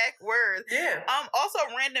his exact words. Yeah. Also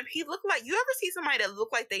random, he looked like, you ever see somebody that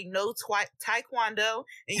look like they know taekwondo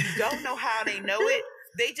and you don't know how they know it?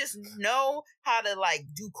 They just know how to, like,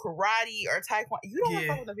 do karate or taekwondo. You don't want to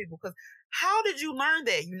fuck with them people because how did you learn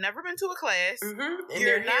that? You've never been to a class. Mm-hmm. And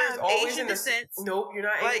you're not Asian descent. Nope, you're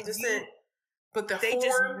not Asian descent. But they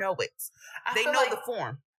just know it. They know the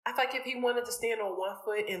form. I feel like if he wanted to stand on one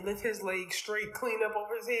foot and lift his leg straight, clean up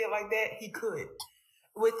over his head like that, he could.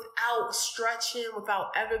 Without stretching,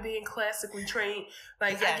 without ever being classically trained.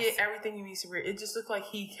 Like, yes. I get everything you need to read. It just looks like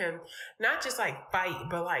he can not just, like, fight,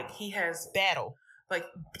 but, like, he has... battle. Like,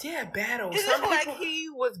 yeah, battle. It looks like he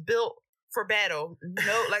was built for battle.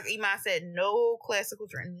 No, like Iman said, no classical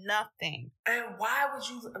training, nothing. And why would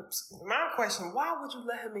you... My question, why would you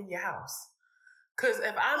let him in your house? Because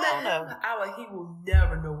if I met him, he will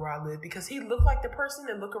never know where I live because he looked like the person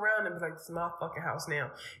that look around and be like, this is my fucking house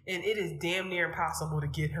now. And it is damn near impossible to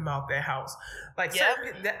get him out that house. Like,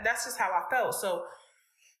 that's just how I felt. So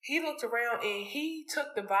he looked around and he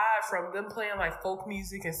took the vibe from them playing like folk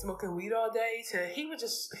music and smoking weed all day to he would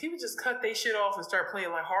just cut their shit off and start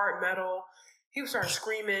playing like hard metal. He would start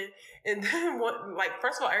screaming. And then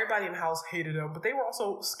first of all, everybody in the house hated him, but they were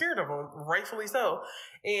also scared of him, rightfully so.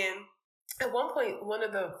 And at one point, one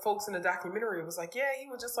of the folks in the documentary was like, yeah, he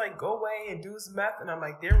would just like go away and do his meth. And I'm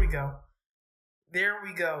like, there we go. There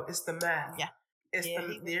we go. It's the meth. Yeah.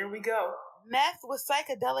 There we go. Meth with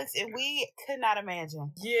psychedelics, and we could not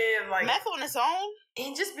imagine. Yeah, like meth on its own,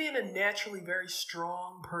 and just being a naturally very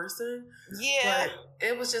strong person. Yeah, but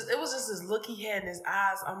it was just this look he had in his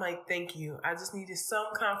eyes. I'm like, thank you. I just needed some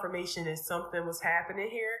confirmation that something was happening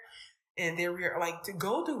here. And there we are. Like, to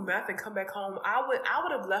go do meth and come back home, I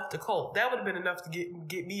would have left the cult. That would have been enough to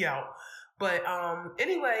get me out. But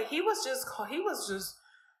anyway, he was just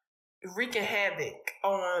wreaking havoc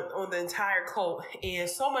on the entire cult, and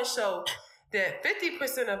so much so that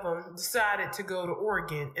 50% of them decided to go to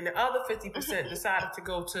Oregon, and the other 50% decided to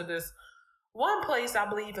go to this one place, I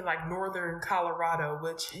believe in like northern Colorado,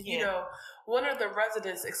 which, you know, one of the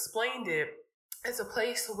residents explained it as a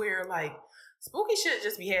place where like spooky shit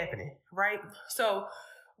just be happening, right? So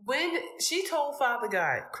when she told Father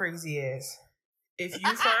God, crazy ass, if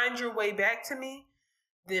you find your way back to me,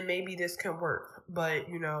 then maybe this can work. But,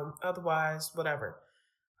 you know, otherwise, whatever.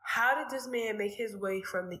 How did this man make his way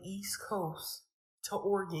from the East Coast to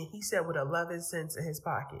Oregon? He said with 11 cents in his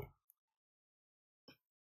pocket.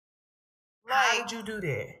 Like, how did you do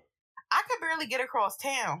that? I could barely get across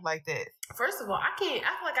town like that. First of all, I feel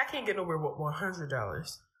like I can't get nowhere with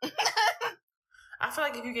 $100. I feel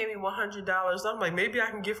like if you gave me $100, I'm like, maybe I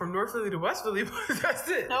can get from North Philly to West Philly, but that's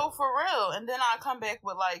it. No, for real. And then I come back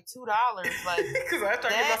with like $2. Like, because after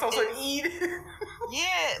I get myself something to eat.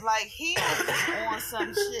 Yeah, like he was on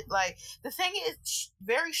some shit. Like, the thing is,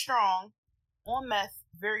 very strong on meth,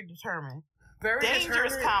 very determined. Very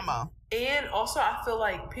dangerous combo. And also, I feel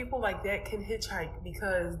like people like that can hitchhike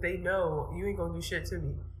because they know you ain't gonna do shit to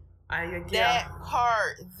me. That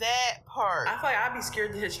part. I feel like I'd be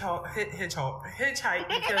scared to hitchhike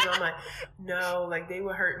because I'm like, no, like they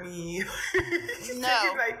would hurt me.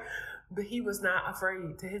 No, like, but he was not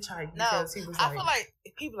afraid to hitchhike because he was like, I feel like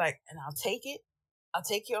people like, and I'll take it. I'll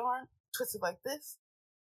take your arm, twist it like this.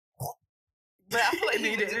 But I feel like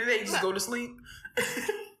they just go to sleep.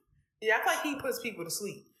 Yeah, I feel like he puts people to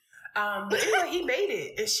sleep. But anyway, he made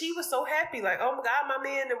it, and she was so happy. Like, oh my God, my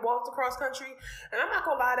man that walked across country. And I'm not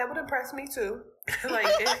gonna lie, that would impress me too. Like,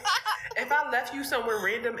 if I left you somewhere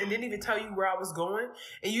random and didn't even tell you where I was going,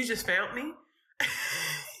 and you just found me.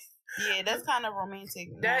 Yeah, that's kind of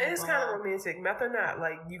romantic. That is kind of romantic, meth or not.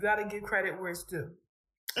 Like, you got to give credit where it's due.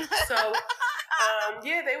 So,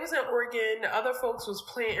 yeah, they was in Oregon. The other folks was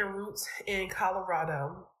planting roots in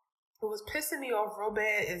Colorado. What was pissing me off real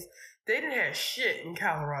bad is they didn't have shit in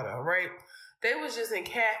Colorado, right? They was just in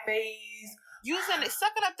cafes.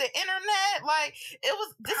 Sucking up the internet. Like,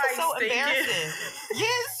 this is so embarrassing.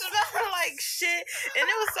 Yes, smelling like shit. And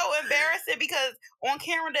it was so embarrassing because on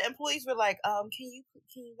camera, the employees were like, can you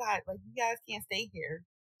guys, like, you guys can't stay here.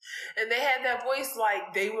 And they had that voice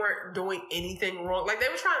like they weren't doing anything wrong. Like, they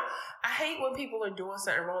were trying. I hate when people are doing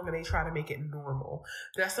something wrong and they try to make it normal.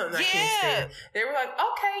 That's something I can't stand. They were like,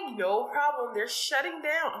 okay, no problem. They're shutting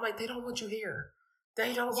down. I'm like, they don't want you here.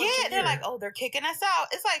 They don't want you here. Yeah, they're like, oh, they're kicking us out.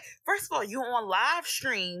 It's like, first of all, you on live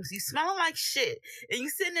streams, you smelling like shit, and you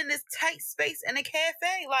sitting in this tight space in a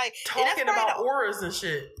cafe, like talking about auras and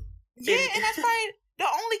shit. Yeah, and that's probably the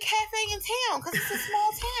only cafe in town because it's a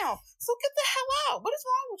small town. So get the hell out. What is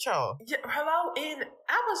wrong with y'all? Yeah, hello. And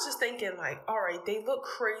I was just thinking, like, all right, they look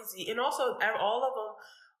crazy. And also, all of them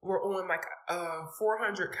were on like a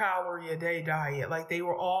 400 calorie a day diet. Like, they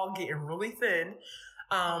were all getting really thin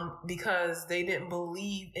because they didn't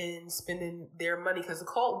believe in spending their money. Because the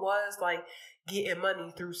cult was like getting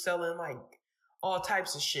money through selling like all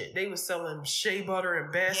types of shit. They was selling shea butter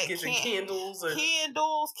and baskets and candles.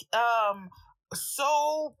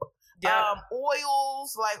 Soap,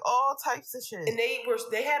 oils, like all types of shit. And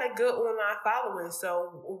they had a good online following,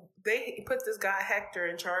 so they put this guy Hector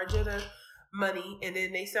in charge of the money, and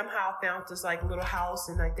then they somehow found this like little house,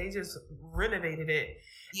 and like they just renovated it.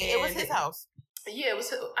 Yeah, it was his house. Yeah, it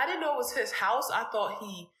was. I didn't know it was his house. I thought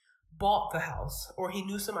he bought the house, or he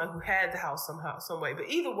knew somebody who had the house somehow, some way. But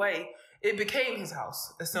either way, it became his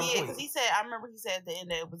house at some point. Yeah, because I remember he said at the end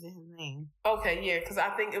that it was in his name. Okay, yeah, because I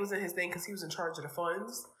think it was in his name because he was in charge of the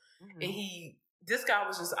funds. Mm-hmm. And this guy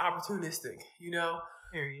was just opportunistic, you know?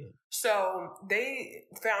 Period. So they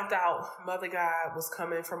found out Mother God was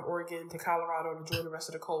coming from Oregon to Colorado to join the rest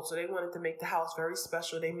of the cult. So they wanted to make the house very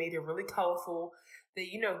special. They made it really colorful.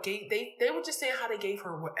 They, they were just saying how they gave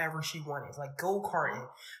her whatever she wanted, like go-karting,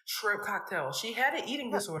 shrimp cocktail. She had an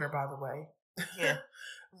eating disorder, by the way. Yeah.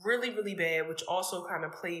 Really, really bad, which also kind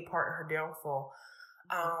of played part in her downfall.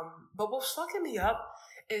 But what's fucking me up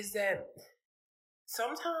is that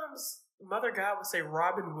sometimes Mother God would say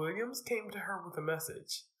Robin Williams came to her with a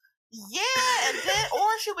message. Yeah, and then, or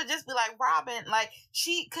she would just be like, Robin, like,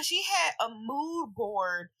 because she had a mood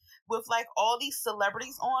board with like all these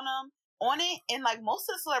celebrities on it, and like most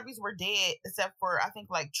of the celebrities were dead except for I think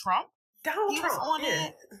like Trump. Donald Trump was on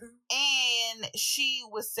it, and she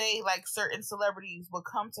would say like certain celebrities would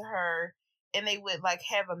come to her and they would like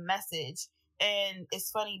have a message. And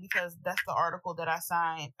it's funny because that's the article that I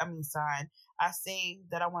saved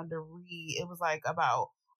that I wanted to read. It was like about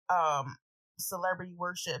celebrity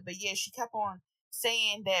worship. But yeah, she kept on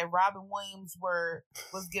saying that Robin Williams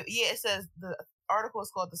was given. Yeah, it says the article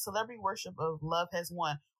is called "The Celebrity Worship of Love Has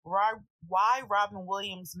Won." Why Robin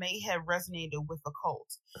Williams may have resonated with the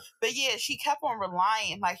cult. But yeah, she kept on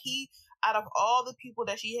relying, like out of all the people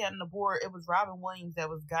that she had on the board, it was Robin Williams that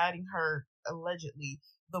was guiding her allegedly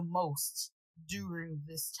the most during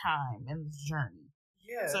this time and this journey.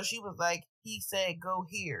 Yeah. So she was like, he said, go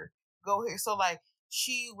here. So like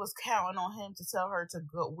she was counting on him to tell her to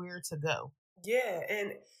go where to go. Yeah,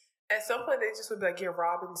 and at some point, they just would be like, yeah,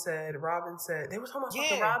 Robin said. They were talking about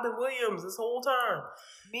fucking Robin Williams this whole time.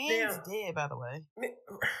 Man's dead, by the way.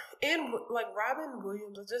 And, like, Robin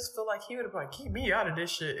Williams, I just feel like he would have been like, keep me out of this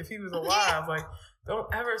shit if he was alive. Like, don't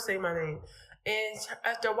ever say my name. And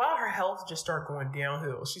after a while, her health just started going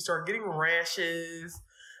downhill. She started getting rashes.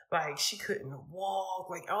 Like, she couldn't walk.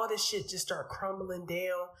 Like, all this shit just started crumbling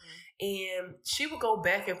down. And she would go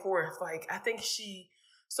back and forth. Like, I think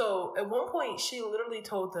So at one point, she literally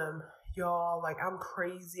told them, y'all, like, I'm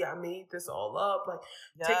crazy. I made this all up. Like,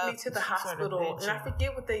 take me to the hospital. And I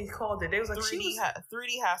forget what they called it. They was like, 3D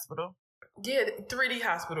hospital. Yeah, 3D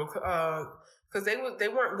hospital. Because they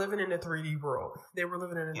weren't living in a 3D world. They were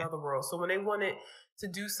living in another world. So when they wanted to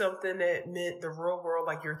do something that meant the real world,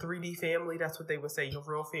 like your 3D family, that's what they would say, your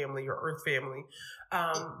real family, your earth family.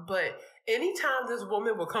 But anytime this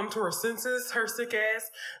woman would come to her senses, her sick ass,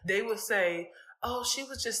 they would say, oh, she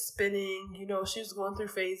was just spinning, she was going through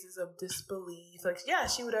phases of disbelief. Like, yeah,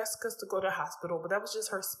 she would ask us to go to the hospital, but that was just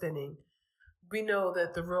her spinning. We know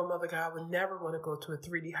that the real mother God would never want to go to a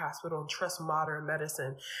 3D hospital and trust modern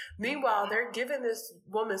medicine. Meanwhile, they're giving this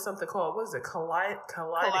woman something called, what is it?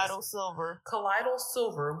 Colloidal silver. Colloidal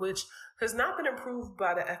silver, which has not been approved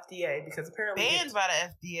by the FDA because apparently... Banned by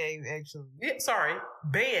the FDA, actually.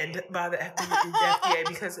 Banned by the FDA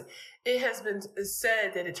because it has been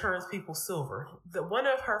said that it turns people silver. One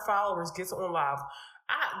of her followers gets on live.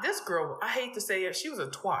 This girl, I hate to say it, she was a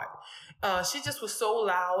twat. She just was so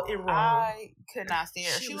loud and wrong. I could not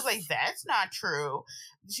stand her. She was like, that's not true.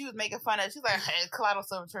 She was making fun of it. She was like, hey, colloidal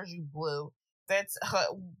silver turns you blue. That's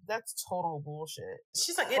total bullshit.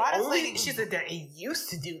 She's like, she said that it used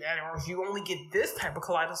to do that, or if you only get this type of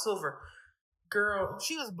colloidal silver. Girl.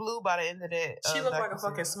 She was blue by the end of that. She looked like a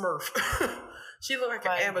fucking Smurf. She looked like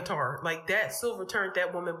an avatar. Like, that silver turned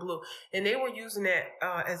that woman blue. And they were using that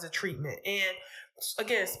as a treatment. And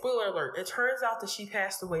again, spoiler alert, it turns out that she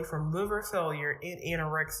passed away from liver failure and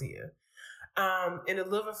anorexia. And the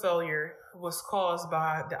liver failure was caused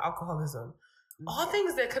by the alcoholism. All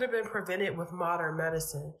things that could have been prevented with modern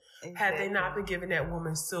medicine had they not been giving that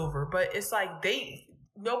woman silver. But it's like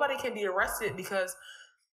nobody can be arrested because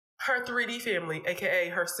her 3D family, aka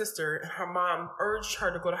her sister and her mom, urged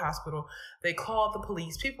her to go to hospital. They called the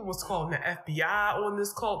police. People was calling the FBI on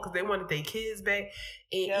this cult because they wanted their kids back.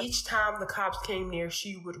 And each time the cops came near,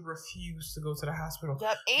 she would refuse to go to the hospital.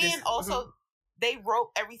 Yep. And also, they wrote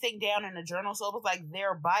everything down in a journal, so it was like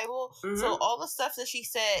their Bible. So all the stuff that she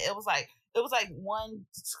said, it was like one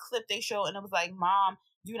clip they showed, and it was like, Mom,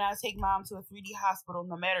 do not take Mom to a 3D hospital,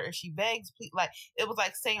 no matter if she begs. Please. Like, it was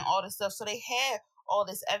like saying all this stuff. So they had all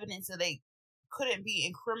this evidence that they couldn't be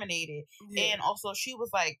incriminated. And also she was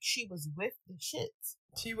with the shits.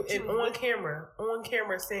 She was on camera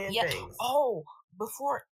saying things.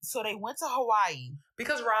 So they went to Hawaii.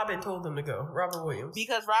 Because Robin told them to go. Robin Williams.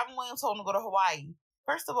 Because Robin Williams told them to go to Hawaii.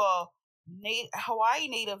 First of all, Hawaii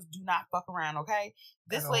natives do not fuck around, okay?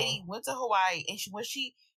 This lady went to Hawaii, and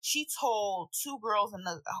she told two girls in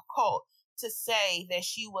the cult to say that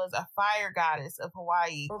she was a fire goddess of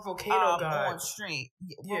Hawaii. Or volcano god. On street.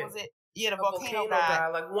 What was it? Yeah, the volcano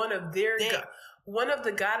god. Like one of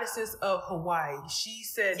the goddesses of Hawaii. She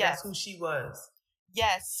said that's who she was.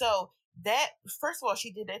 Yes. So that, first of all,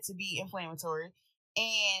 she did that to be inflammatory.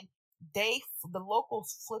 And the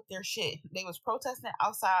locals flipped their shit. They was protesting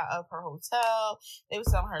outside of her hotel. They was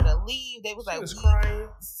telling her to leave. They was crying.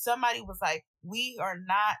 Somebody was like, we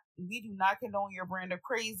do not condone your brand of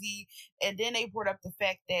crazy. And then they brought up the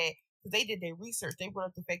fact that, because they did their research, they brought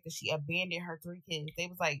up the fact that she abandoned her 3 kids. They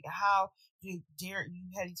was like, how you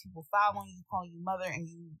had these people following you, calling you mother, and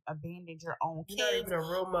you abandoned your own kids. You're not even a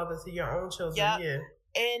real mother to your own children. Yep. Yeah.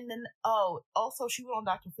 And then, also she went on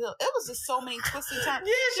Dr. Phil. It was just so many twists and turns.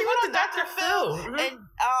 Yeah, she went on Dr. Phil. Mm-hmm.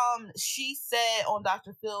 And she said on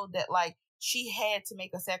Dr. Phil that like she had to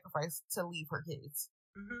make a sacrifice to leave her kids.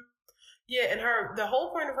 Mm-hmm. Yeah, and the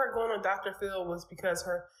whole point of her going on Dr. Phil was because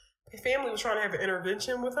her family was trying to have an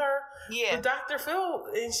intervention with her. Yeah. But Dr. Phil,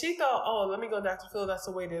 and she thought, oh, let me go Dr. Phil. That's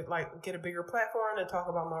a way to like get a bigger platform and talk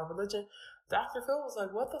about my religion. Dr. Phil was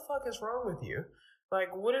like, what the fuck is wrong with you?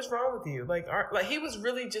 Like, what is wrong with you? Like he was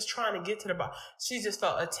really just trying to get to the bottom. She just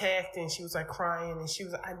felt attacked and she was like crying and she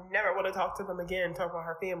was like, I never want to talk to them again, talk about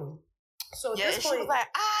her family. So at this point, she was like,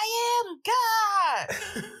 I am God.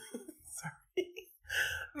 Sorry.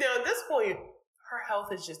 Now, at this point, her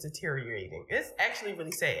health is just deteriorating. It's actually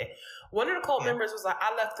really sad. One of the cult members was like,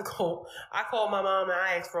 I left the cult. I called my mom and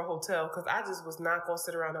I asked for a hotel because I just was not going to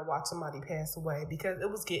sit around and watch somebody pass away because it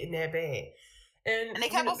was getting that bad. And they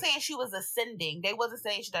kept on saying she was ascending. They wasn't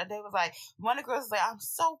saying she. They was like, one of the girls was like, I'm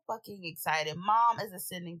so fucking excited. Mom is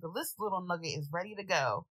ascending. This little nugget is ready to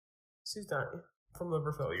go. She's done from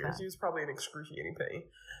liver failure. She was probably in excruciating pain.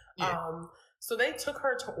 Yeah. So they took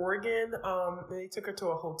her to Oregon. They took her to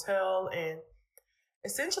a hotel, and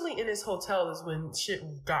essentially in this hotel is when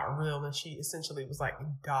shit got real, and she essentially was like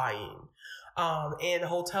dying. And the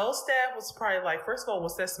hotel staff was probably like, first of all,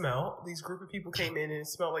 what's that smell? These group of people came in and it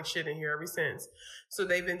smelled like shit in here ever since. So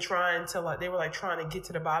they've been trying to trying to get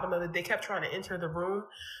to the bottom of it. They kept trying to enter the room.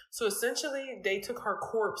 So essentially they took her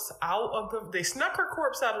corpse they snuck her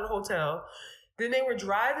corpse out of the hotel. Then they were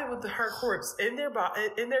driving with her corpse in their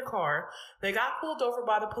car. They got pulled over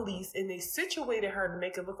by the police and they situated her to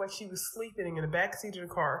make it look like she was sleeping in the back seat of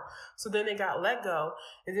the car. So then they got let go.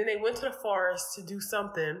 And then they went to the forest to do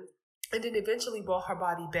something. And then eventually brought her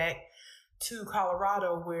body back to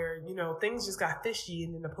Colorado where, things just got fishy.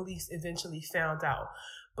 And then the police eventually found out.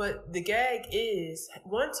 But the gag is,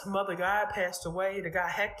 once Mother God passed away, the guy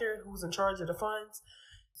Hector, who was in charge of the funds,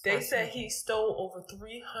 they said he stole over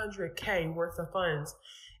 $300K worth of funds.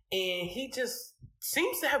 And he just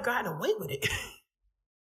seems to have gotten away with it.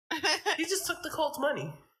 He just took the cult's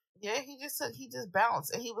money. Yeah, he just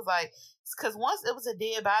bounced. And he was like, because once it was a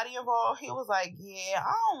dead body involved, he was like, yeah,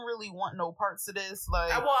 I don't really want no parts of this.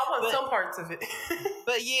 Like, I want some parts of it.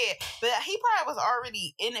 But he probably was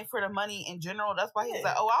already in it for the money in general. That's why he was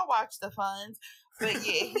like, oh, I'll watch the funds. But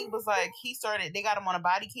yeah, he was like, they got him on a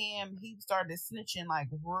body cam. He started snitching like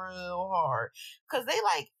real hard. Because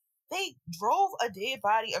they drove a dead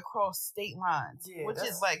body across state lines, which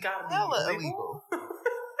is like hella illegal.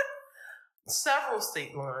 Several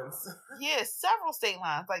state lines. Yeah, several state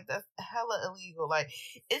lines. Like, that's hella illegal. Like,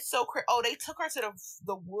 it's so crazy. Oh, they took her to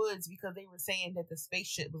the woods because they were saying that the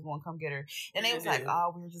spaceship was going to come get her. And they was like,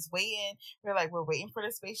 oh, we were just waiting. We're waiting for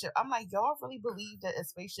the spaceship. I'm like, y'all really believe that a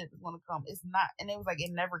spaceship is going to come? It's not. And it was like,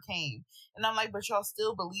 it never came. And I'm like, but y'all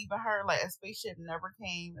still believe in her? Like, a spaceship never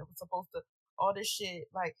came. It was supposed to, all this shit.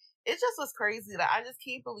 Like, it just was crazy. Like, I just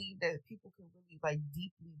can't believe that people can really, like,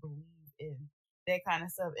 deeply believe in that kind of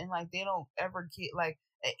stuff, and like they don't ever get like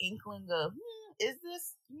an inkling of is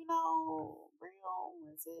this real?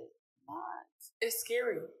 Is it not? It's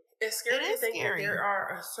scary. It's scary to think that there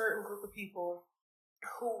are a certain group of people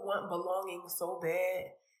who want belonging so bad,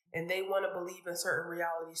 and they want to believe in certain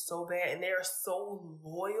realities so bad, and they are so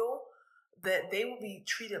loyal that they will be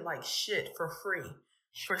treated like shit for free.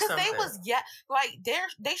 Because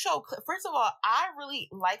they show. First of all, I really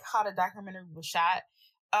like how the documentary was shot.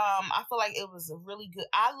 I feel like it was really good.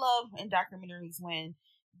 I love in documentaries when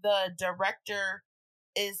the director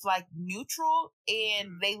is like neutral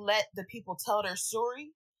and they let the people tell their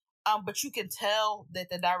story. But you can tell that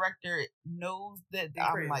the director knows that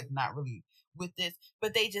I'm like not really with this,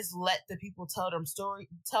 but they just let the people tell their stories,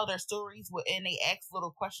 and they ask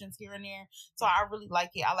little questions here and there. So I really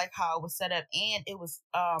like it. I like how it was set up, and it was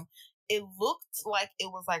it looked like it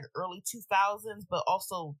was like early 2000s, but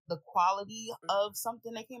also the quality of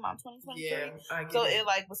something that came out in 2023. Yeah, so it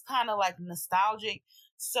like was kind of like nostalgic.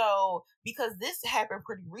 So because this happened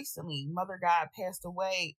pretty recently, Mother God passed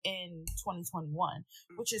away in 2021,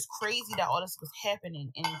 which is crazy that all this was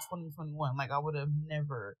happening in 2021. Like I would have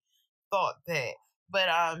never thought that. But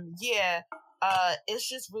it's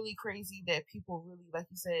just really crazy that people really, like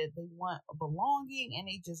you said, they want belonging and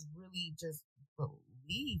they just really just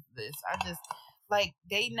believe this. I just like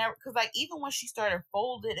they never, because like even when she started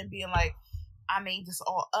folded and being like, I made this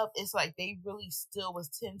all up, it's like they really still was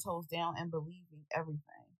 10 toes down and believing everything.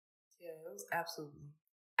 Yeah, it was absolutely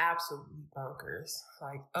bonkers.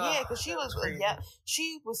 Like, because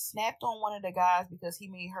she was snapped on one of the guys because he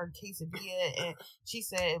made her quesadilla, and she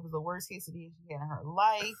said it was the worst quesadilla she had in her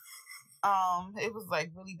life. It was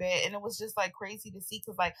like really bad, and it was just like crazy to see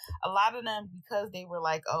because like a lot of them, because they were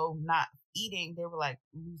like, oh, not eating, they were like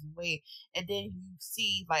losing weight, and then you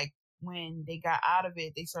see like when they got out of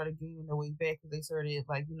it, they started gaining the weight back because they started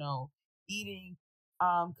like eating.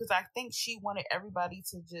 Because I think she wanted everybody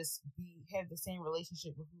to just have the same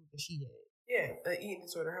relationship with food that she had. Yeah, the eating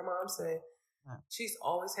disorder. Her mom said she's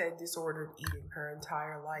always had disordered eating her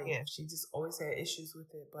entire life. Yeah. She just always had issues with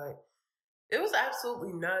it, but it was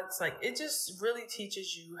absolutely nuts. Like, it just really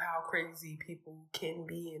teaches you how crazy people can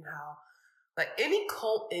be and how, like, any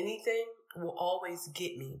cult, anything will always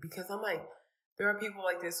get me because I'm like, there are people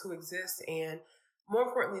like this who exist, and more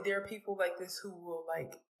importantly, there are people like this who will,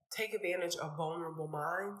 like, take advantage of vulnerable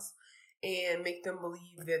minds and make them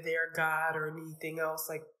believe that they're God or anything else.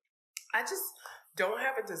 Like, I just don't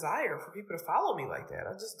have a desire for people to follow me like that.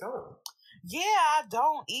 I just don't. Yeah, I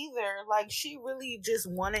don't either. Like, she really just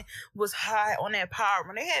was high on that power.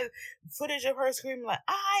 When they had footage of her screaming like,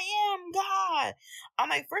 I am God, I'm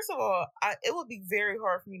like, first of all, it would be very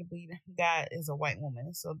hard for me to believe God is a white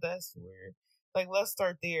woman. So that's weird. Like, let's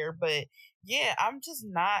start there. But yeah, I'm just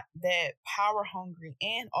not that power hungry.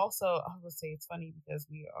 And also, I would say it's funny because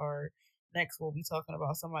we'll be talking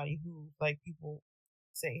about somebody who, like, people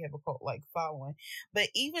say have a cult like following, but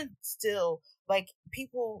even still, like,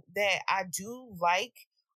 people that I do like,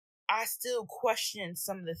 I still question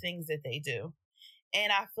some of the things that they do.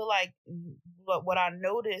 And I feel like what I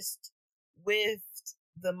noticed with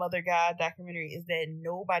the Mother God documentary is that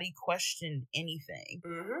nobody questioned anything.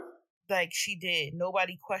 Mm-hmm. Like she did.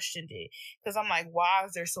 Nobody questioned it. Because I'm like, why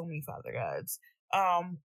is there so many Father Gods?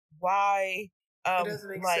 Why it doesn't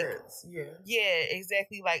make sense. Yeah,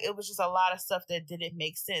 exactly. Like, it was just a lot of stuff that didn't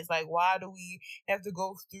make sense. Like, why do we have to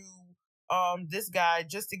go through this guy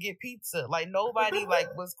just to get pizza? Like, nobody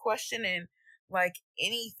like was questioning like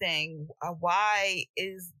anything. Why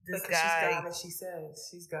is this guy? She's God and she says.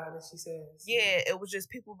 She's God and she says. Yeah, it was just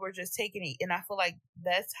people were just taking it, and I feel like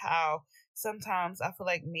that's how sometimes I feel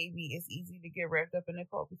like maybe it's easy to get wrapped up in a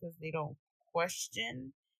cult because they don't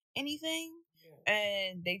question anything.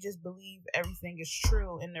 And they just believe everything is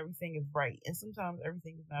true and everything is right. And sometimes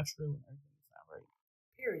everything is not true and everything is not right.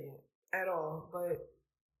 Period. At all. But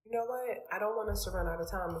you know what? I don't want us to run out of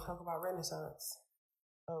time to talk about Renaissance.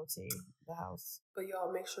 Oh, T, the house. But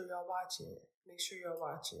y'all, make sure y'all watch it. Make sure y'all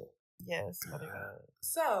watch it. Yes, Mother God.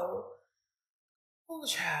 So,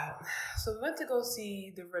 child. So we went to go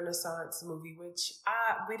see the Renaissance movie, which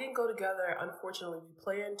we didn't go together. Unfortunately, we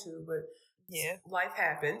planned to, but yeah, life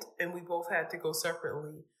happened and we both had to go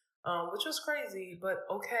separately, which was crazy, but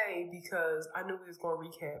okay, because I knew we was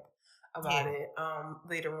going to recap about it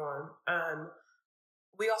later on.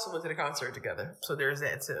 We also went to the concert together, so there's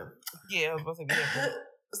that too. Yeah, I was about to be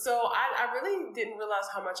So I really didn't realize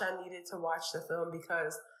how much I needed to watch the film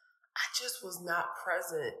because I just was not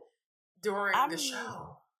present during the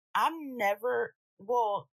show.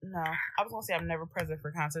 Well, no, I was gonna say I'm never present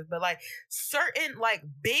for concerts, but like certain like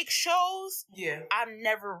big shows, I'm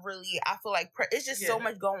never really. I feel like it's just so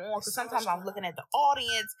much going on. Because sometimes I'm looking at the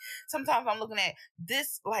audience, sometimes I'm looking at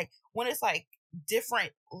this. Like when it's like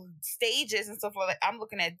different stages and stuff like that, I'm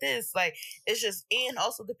looking at this. Like it's just, and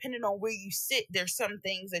also depending on where you sit, there's some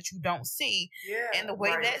things that you don't see. And the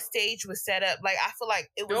way that stage was set up, like I feel like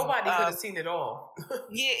it was nobody could have seen it all.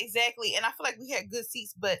 Yeah, exactly. And I feel like we had good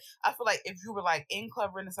seats, but I feel like if you were like in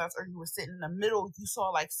Club Renaissance or you were sitting in the middle, you saw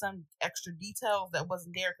like some extra details that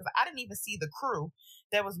wasn't there because I didn't even see the crew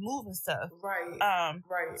that was moving stuff.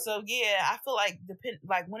 Right. So yeah, I feel like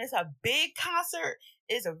like when it's a big concert,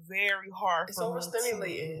 it's a very hard. It's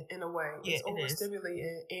overstimulating in a way. It's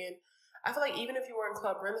overstimulating, and I feel like even if you were in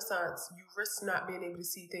Club Renaissance, you risk not being able to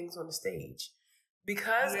see things on the stage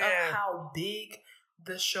because of how big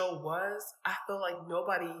the show was. I feel like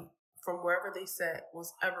nobody from wherever they sat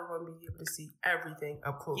was ever going to be able to see everything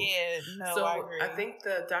up close. Yeah, no, so I agree. I think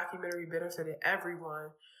the documentary benefited everyone.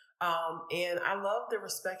 And I love the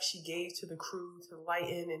respect she gave to the crew, to the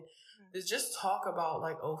lighting, and to just talk about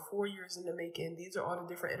like, 4 years in the making. These are all the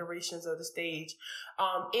different iterations of the stage.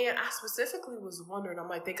 And I specifically was wondering, I'm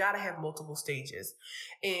like, they got to have multiple stages.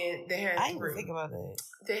 And they had 3. I didn't think about that.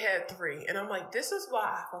 They had 3. And I'm like, this is why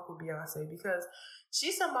I fuck with Beyoncé, because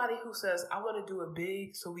she's somebody who says, I want to do it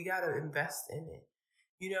big, so we got to invest in it.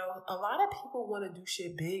 You know, a lot of people want to do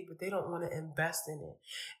shit big, but they don't want to invest in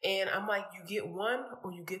it. And I'm like, you get one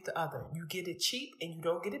or you get the other. You get it cheap and you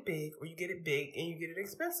don't get it big, or you get it big and you get it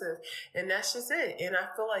expensive. And that's just it. And I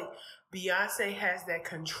feel like Beyonce has that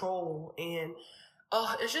control. And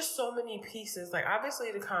Oh, it's just so many pieces. Like,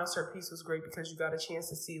 obviously, the concert piece was great because you got a chance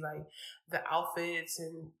to see like the outfits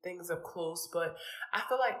and things up close. But I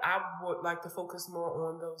feel like I would like to focus more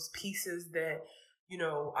on those pieces that,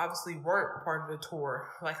 obviously weren't part of the tour,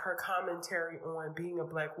 like her commentary on being a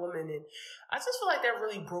Black woman. And I just feel like that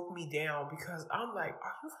really broke me down because I'm like,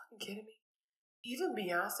 are you fucking kidding me? Even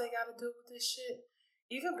Beyonce got to deal with this shit.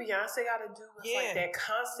 Even Beyonce got to do with like that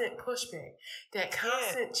constant pushback, that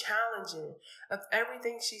constant challenging of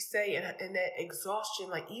everything she say, and that exhaustion.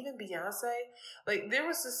 Like even Beyonce, like there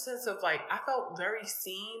was a sense of like I felt very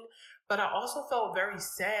seen, but I also felt very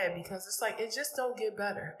sad because it's like it just don't get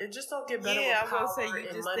better. It just don't get better with I was power gonna say you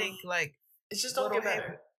and just money. think like it just don't get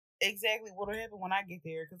better. Exactly what'll happen when I get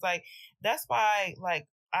there, because like that's why like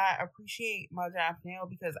I appreciate my job now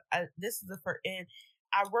because this is the first, and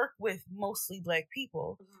I work with mostly Black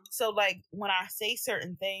people. Mm-hmm. So like when I say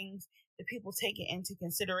certain things, the people take it into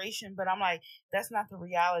consideration, but I'm like, that's not the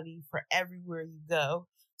reality for everywhere you go.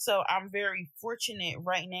 So I'm very fortunate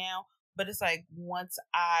right now, but it's like once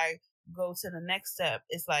I go to the next step,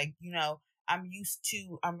 it's like, I'm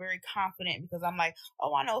very confident because I'm like,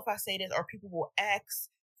 oh, I know if I say this, or people will ask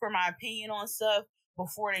for my opinion on stuff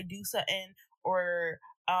before they do something, or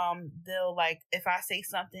they'll like if I say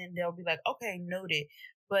something they'll be like, okay, noted.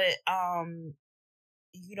 But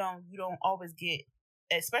you don't always get,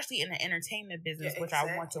 especially in the entertainment business, which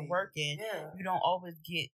I want to work in, you don't always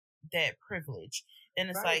get that privilege. And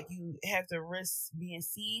it's like you have to risk being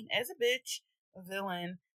seen as a bitch, a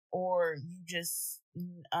villain, or you just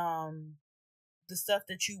the stuff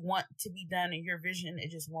that you want to be done in your vision,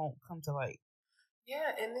 it just won't come to light.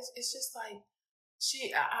 Yeah, and it's just like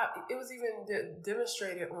it was even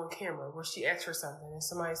demonstrated on camera where she asked for something and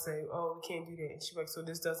somebody say, "Oh, we can't do that," and she's like, "So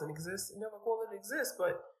this doesn't exist?" And they're like, "Well, it exists,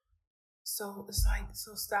 but so it's like,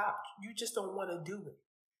 so stop. You just don't want to do it.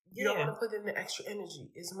 You don't want to put in the extra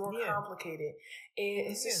energy. It's more complicated,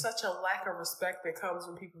 and it's just such a lack of respect that comes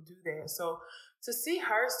when people do that. So to see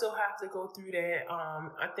her still have to go through that,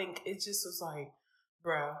 I think it just was like,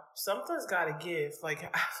 bruh, something's got to give. Like,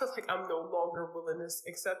 I feel like I'm no longer willing to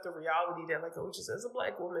accept the reality that, like, just as a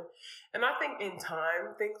Black woman. And I think in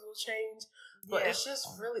time, things will change. But it's just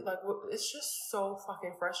really, like, it's just so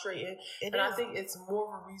fucking frustrating. I think it's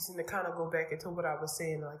more of a reason to kind of go back into what I was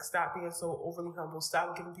saying. Like, stop being so overly humble.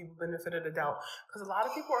 Stop giving people benefit of the doubt. Because a lot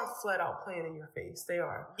of people are flat out playing in your face. They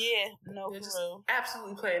are. Yeah, no, they're for just real.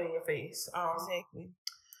 absolutely playing in your face. Exactly.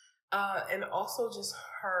 And also just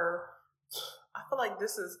her... I feel like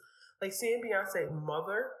this is like seeing Beyonce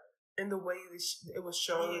mother in the way that it was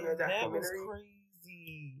shown in the documentary. That was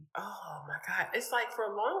crazy. Oh my God. It's like for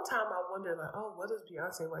a long time I wondered like, oh, what is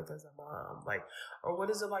Beyonce like as a mom? Like, or what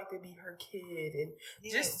is it like to be her kid? And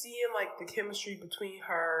just seeing like the chemistry between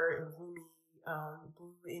her and Rumi,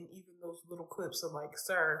 Blue, and even those little clips of like,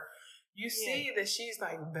 sir, you see that she's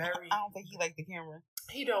like very... I don't think he liked the camera.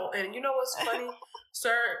 He don't. And you know what's funny?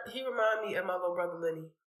 Sir, he reminded me of my little brother Lenny.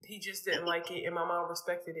 He just didn't like it, and my mom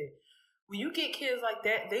respected it. When you get kids like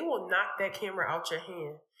that, they will knock that camera out your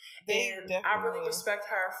hand. And I really respect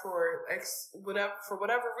her for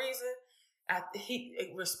whatever reason. He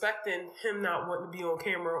respecting him not wanting to be on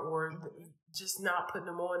camera or just not putting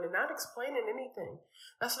him on and not explaining anything.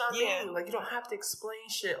 That's what I mean. Like, you don't have to explain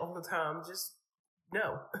shit all the time. Just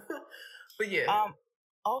no. But yeah.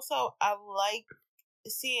 Also, I like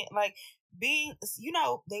seeing like being,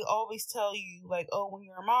 they always tell you like, oh, when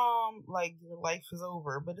you're a mom, like your life is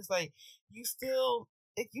over, but it's like you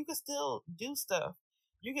can still do stuff,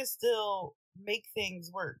 you can still make things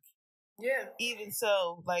work, even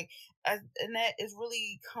so, like, and that is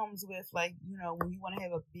really comes with like, when you want to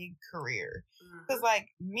have a big career, because like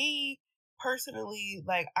me personally,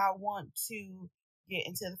 like I want to get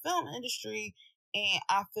into the film industry, and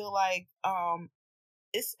I feel like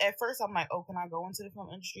it's at first I'm like, oh, can I go into the film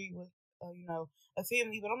industry with a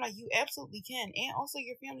family? But I'm like, you absolutely can, and also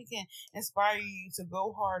your family can inspire you to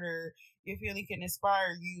go harder. Your family can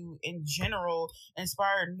inspire you in general,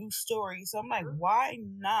 inspire new stories. So I'm like, why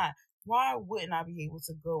not? Why wouldn't I be able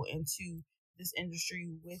to go into this industry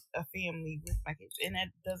with a family, with my kids? And that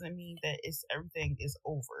doesn't mean that everything is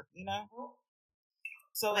over,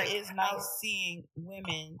 So like, it is nice seeing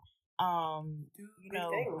women do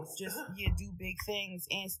big things,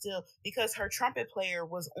 and still, because her trumpet player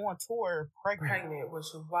was on tour pregnant,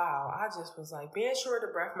 which was wow. I just was like being short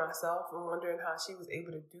of breath myself and wondering how she was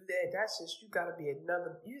able to do that. That's just, you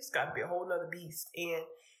just gotta be a whole nother beast. And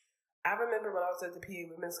I remember when I was at the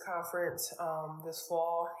PA Women's Conference this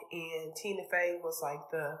fall, and Tina Fey was like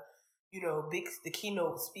the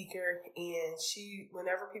keynote speaker, and she,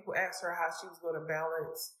 whenever people asked her how she was going to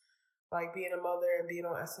balance like being a mother and being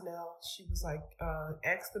on SNL, she was like,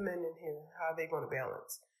 ask the men in here how they going to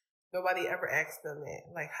balance. Nobody ever asked them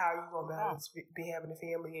that. Like, how you going to balance be having a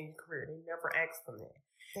family and your career? They never asked them that.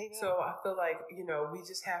 So I feel like, we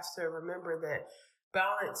just have to remember that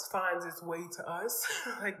balance finds its way to us.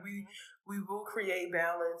 Like, we will create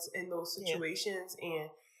balance in those situations. And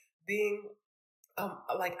being,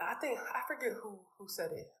 like, I forget who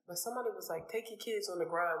said it, but somebody was like, take your kids on the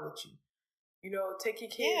grind with you. Take your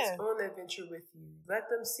kids on the adventure with you. Let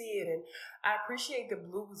them see it. And I appreciate the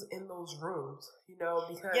blues in those rooms, because...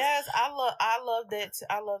 Yes, I love that.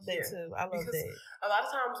 I love that too. I love that. A lot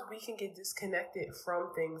of times we can get disconnected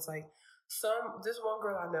from things. Like this one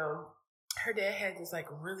girl I know, her dad had this like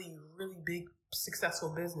really, really big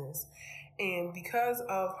successful business. And because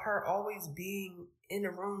of her always being in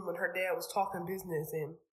the room when her dad was talking business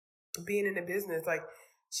and being in the business, like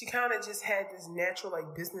she kind of just had this natural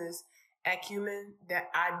like business acumen that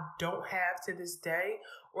I don't have to this day,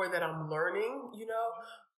 or that I'm learning,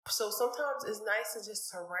 So sometimes it's nice to just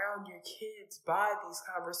surround your kids by these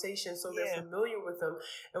conversations so they're familiar with them.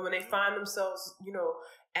 And when they find themselves,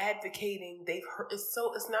 advocating, they've heard,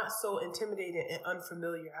 it's not so intimidating and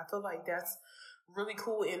unfamiliar. I feel like that's really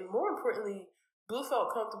cool. And more importantly, Blue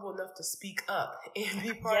felt comfortable enough to speak up and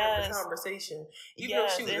be part of the conversation, even though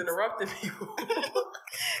she was interrupting people.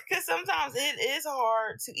 Because sometimes it is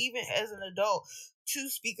hard to, even as an adult, to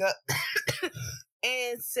speak up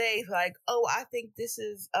and say like, oh, I think this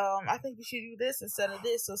is, I think you should do this instead of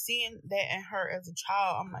this. So seeing that in her as a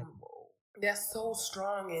child, I'm like, whoa. That's so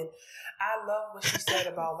strong. And I love what she said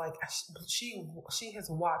about like, she has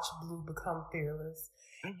watched Blue become fearless.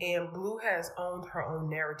 And Blue has owned her own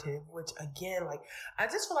narrative, which again, like, I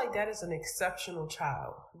just feel like that is an exceptional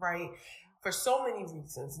child, right? For so many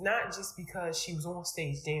reasons, not just because she was on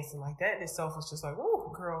stage dancing. Like that in itself was just like,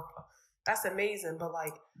 oh, girl, that's amazing. But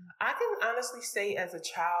like, I can honestly say as a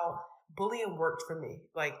child, bullying worked for me.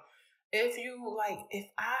 Like, if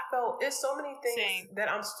I felt, it's so many things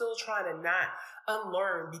that I'm still trying to not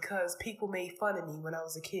unlearn because people made fun of me when I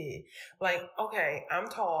was a kid. Like, okay, I'm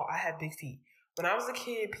tall, I have big feet. When I was a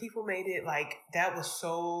kid, people made it like that was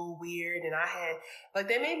so weird, and I had like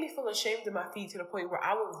they made me feel ashamed of my feet to the point where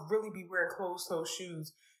I would really be wearing closed-toe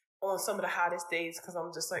shoes on some of the hottest days because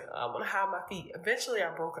I'm just like, I want to hide my feet. Eventually,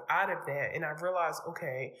 I broke out of that, and I realized,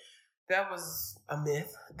 okay, that was a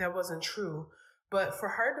myth. That wasn't true. But for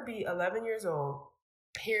her to be 11 years old,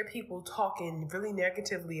 hear people talking really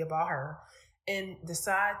negatively about her, and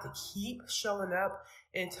decide to keep showing up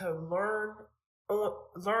and to learn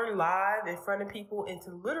live in front of people and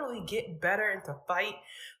to literally get better and to fight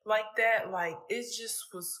like that, like it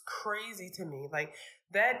just was crazy to me. Like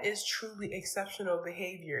that is truly exceptional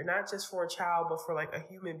behavior, not just for a child but for like a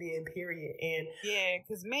human being, period. And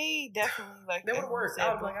because me definitely like that would work.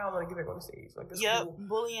 I was like, I don't want to get back on the stage. Like, cool.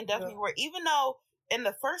 Bullying definitely work, even though in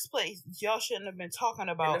the first place y'all shouldn't have been talking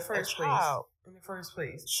about a child. In the first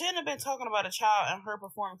place. Shouldn't have been talking about a child and her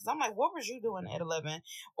performance. I'm like, what was you doing at 11?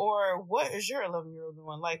 Or what is your 11-year-old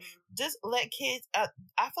doing? Like, just let kids, I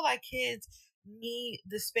feel like kids need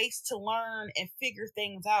the space to learn and figure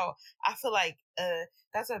things out. I feel like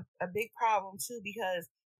that's a big problem too, because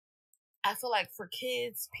I feel like for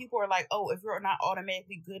kids, people are like, oh, if you're not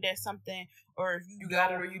automatically good at something, or if you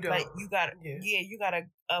got it or you don't, like you got you gotta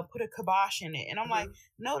put a kibosh in it. And I'm like,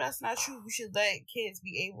 no, that's not true. You should let kids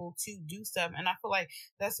be able to do stuff. And I feel like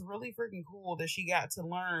that's really freaking cool that she got to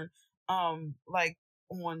learn, like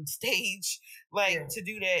on stage, like to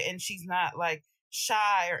do that, and she's not like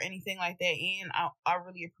shy or anything like that. And I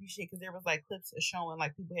really appreciate, because there was like clips of showing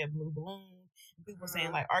like people had blue balloons. People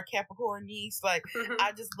saying like our Capricorn niece, like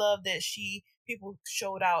I just love that people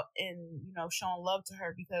showed out and showing love to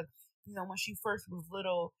her, because when she first was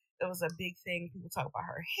little, it was a big thing. People talk about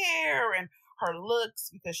her hair and her looks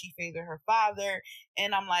because she favored her father,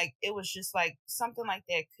 and I'm like, it was just like something like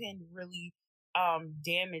that can really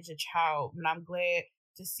damage a child. And I'm glad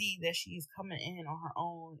to see that she's coming in on her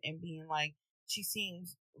own and being like, she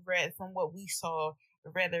seems, from what we saw, a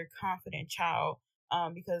rather confident child.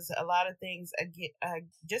 Because a lot of things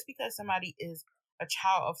just because somebody is a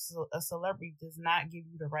child of a celebrity does not give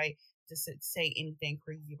you the right to say anything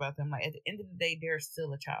crazy about them. Like at the end of the day, they're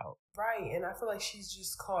still a child. Right. And I feel like she's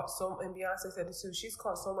just caught and Beyonce said it too, she's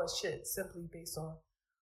caught so much shit simply based on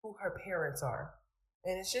who her parents are.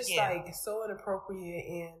 And it's just like so inappropriate.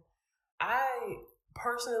 And I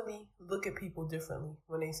personally look at people differently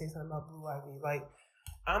when they say something about Blue Ivy. Like,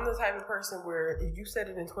 I'm the type of person where if you said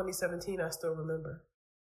it in 2017, I still remember.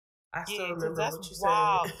 I still because remember that's what you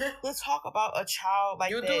wild. said. Let's talk about a child like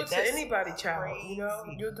You'll that. do it to That's anybody's child, crazy.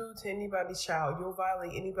 You'll do it to anybody's child. You'll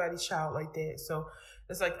violate anybody's child like that. So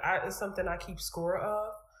it's like it's something I keep score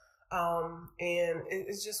of, and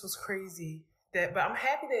it just was crazy that. But I'm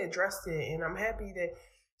happy they addressed it, and I'm happy that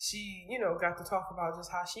she, got to talk about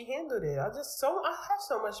just how she handled it. I have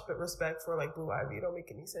so much respect for like Blue Ivy. It don't make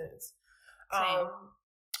any sense. Same.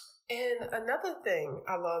 And another thing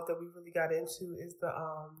I love that we really got into is the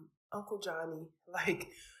Uncle Johnny, like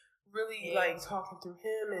really like talking through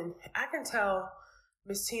him, and I can tell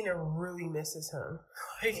Miss Tina really misses him.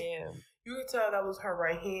 Like you could tell that was her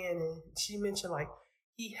right hand, and she mentioned like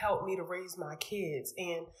he helped me to raise my kids,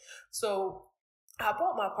 and so I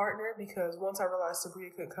bought my partner because once I realized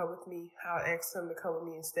Sabrina couldn't come with me, I asked him to come with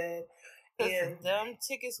me instead. And them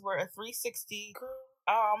tickets were a $360.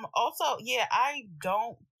 Also, I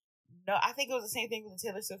don't know. I think it was the same thing with the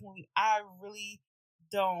Taylor Swift movie. I really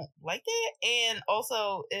don't like it, and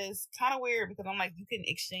also it's kind of weird because I'm like, you can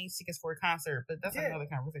exchange tickets for a concert, but that's another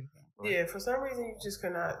conversation. Right? Yeah, for some reason you just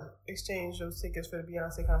could not exchange those tickets for the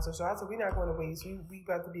Beyonce concert. So I said, we're not going to waste. We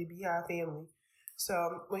about to be a Beehive family.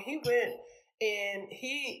 So when he went, and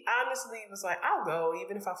he honestly was like, I'll go,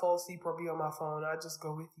 even if I fall asleep or be on my phone, I'll just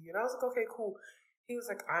go with you. And I was like, okay, cool. He was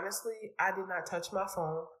like, honestly, I did not touch my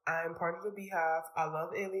phone. I am part of the Beehive. I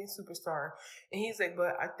love Alien Superstar. And he's like,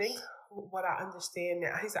 but I think what I understand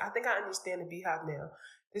now, he said, I think I understand the Beehive now.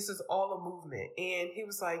 This is all a movement. And he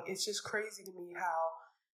was like, it's just crazy to me how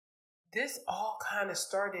this all kind of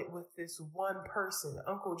started with this one person,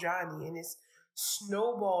 Uncle Johnny, and it's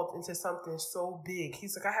snowballed into something so big.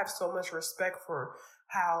 He's like, I have so much respect for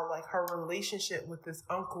how like her relationship with this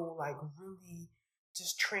uncle like really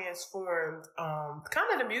just transformed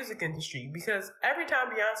kind of the music industry, because every time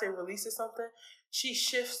Beyonce releases something, she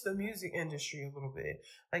shifts the music industry a little bit.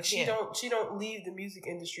 Like she don't leave the music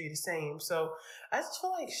industry the same. So I just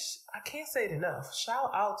feel like I can't say it enough.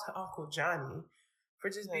 Shout out to Uncle Johnny for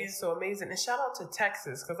just being so amazing, and shout out to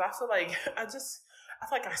Texas, because I feel like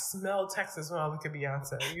I smell Texas when I look at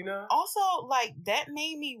Beyonce, Also, like, that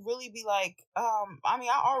made me really be like, I mean,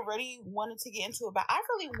 I already wanted to get into it, but I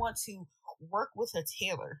really want to work with a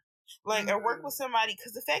tailor, like, or work with somebody,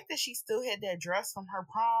 because the fact that she still had that dress from her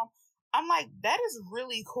prom, I'm like, that is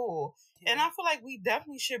really cool. Yeah. And I feel like we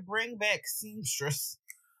definitely should bring back seamstress.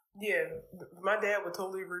 Yeah, my dad would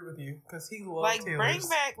totally agree with you, because he loves like tailors. Bring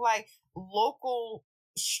back like local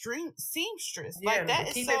street seamstress. Yeah, like that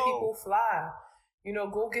is keeping people fly.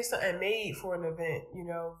 Go get something made for an event,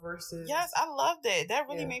 versus... Yes, I love that. That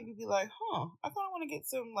really made me be like, I kind of want to get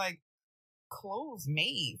some, like, clothes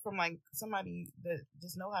made from, like, somebody that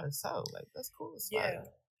just know how to sew. Like, that's cool as fuck. Yeah.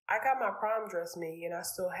 I got my prom dress made, and I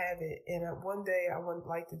still have it. And one day, I would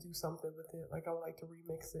like to do something with it. Like, I would like to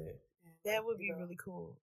remix it. That would be really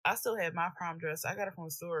cool. I still have my prom dress. I got it from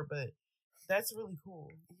the store, but that's really cool.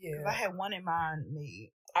 Yeah. Because I had one in mind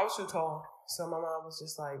made. I was too tall. So my mom was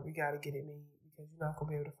just like, we got to get it made, because you're not going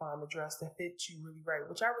to be able to find a dress that fits you really right,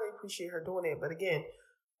 which I really appreciate her doing it. But again,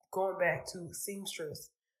 going back to seamstress,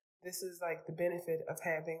 this is like the benefit of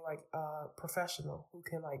having like a professional who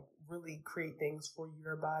can like really create things for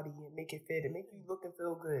your body and make it fit and make you look and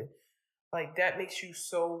feel good. Like that makes you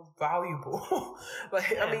so valuable.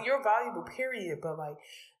 I mean, you're valuable, period. But like,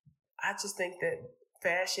 I just think that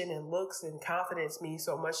fashion and looks and confidence mean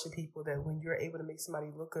so much to people that when you're able to make somebody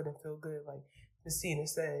look good and feel good, like Messina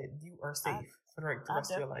said, you are safe for the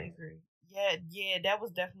rest of your life. Agree. Yeah, that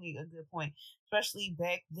was definitely a good point. Especially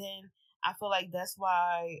back then, I feel like that's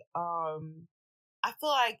why I feel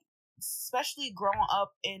like, especially growing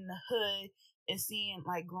up in the hood and seeing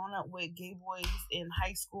like growing up with gay boys in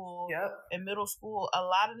high school and middle school, a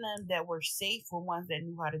lot of them that were safe were ones that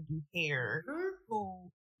knew how to do hair,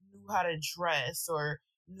 who knew how to dress or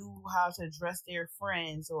knew how to dress their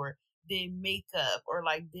friends or did makeup or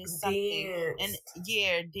like did something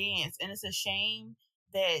dance. And it's a shame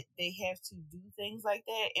that they have to do things like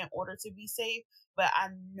that in order to be safe, but I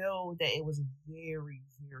know that it was very,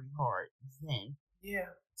 very hard then. Yeah,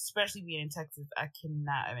 especially being in Texas, I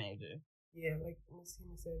cannot imagine. Yeah, like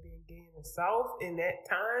Messina said, being gay in the South in that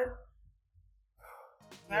time,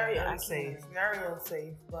 very unsafe.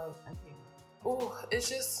 But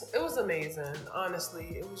it was amazing.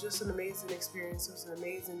 Honestly, it was just an amazing experience. It was an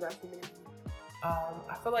amazing documentary.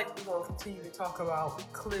 I feel like we're going to continue to talk about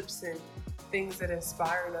clips and things that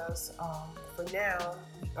inspired us. For now,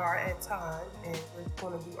 we are at time, and we're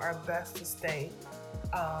going to do our best to stay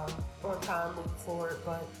on time moving forward.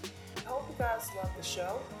 But I hope you guys love the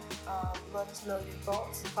show. Let us know your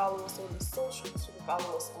thoughts. Follow us on the socials. You can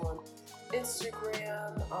follow us on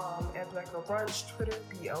Instagram at Black Girl Brunch, Twitter,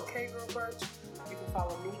 BLK Girl Brunch. You can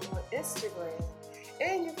follow me on Instagram.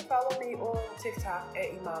 And you can follow me on TikTok at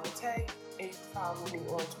Imam Mate. And you can follow me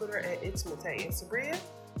on Twitter at It's Mate. And Sabria?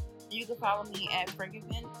 You can follow me at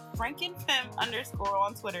Frankenfem _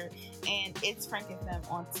 on Twitter. And It's Frankenfem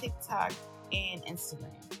on TikTok and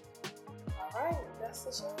Instagram. All right, that's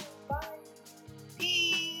the show. Bye.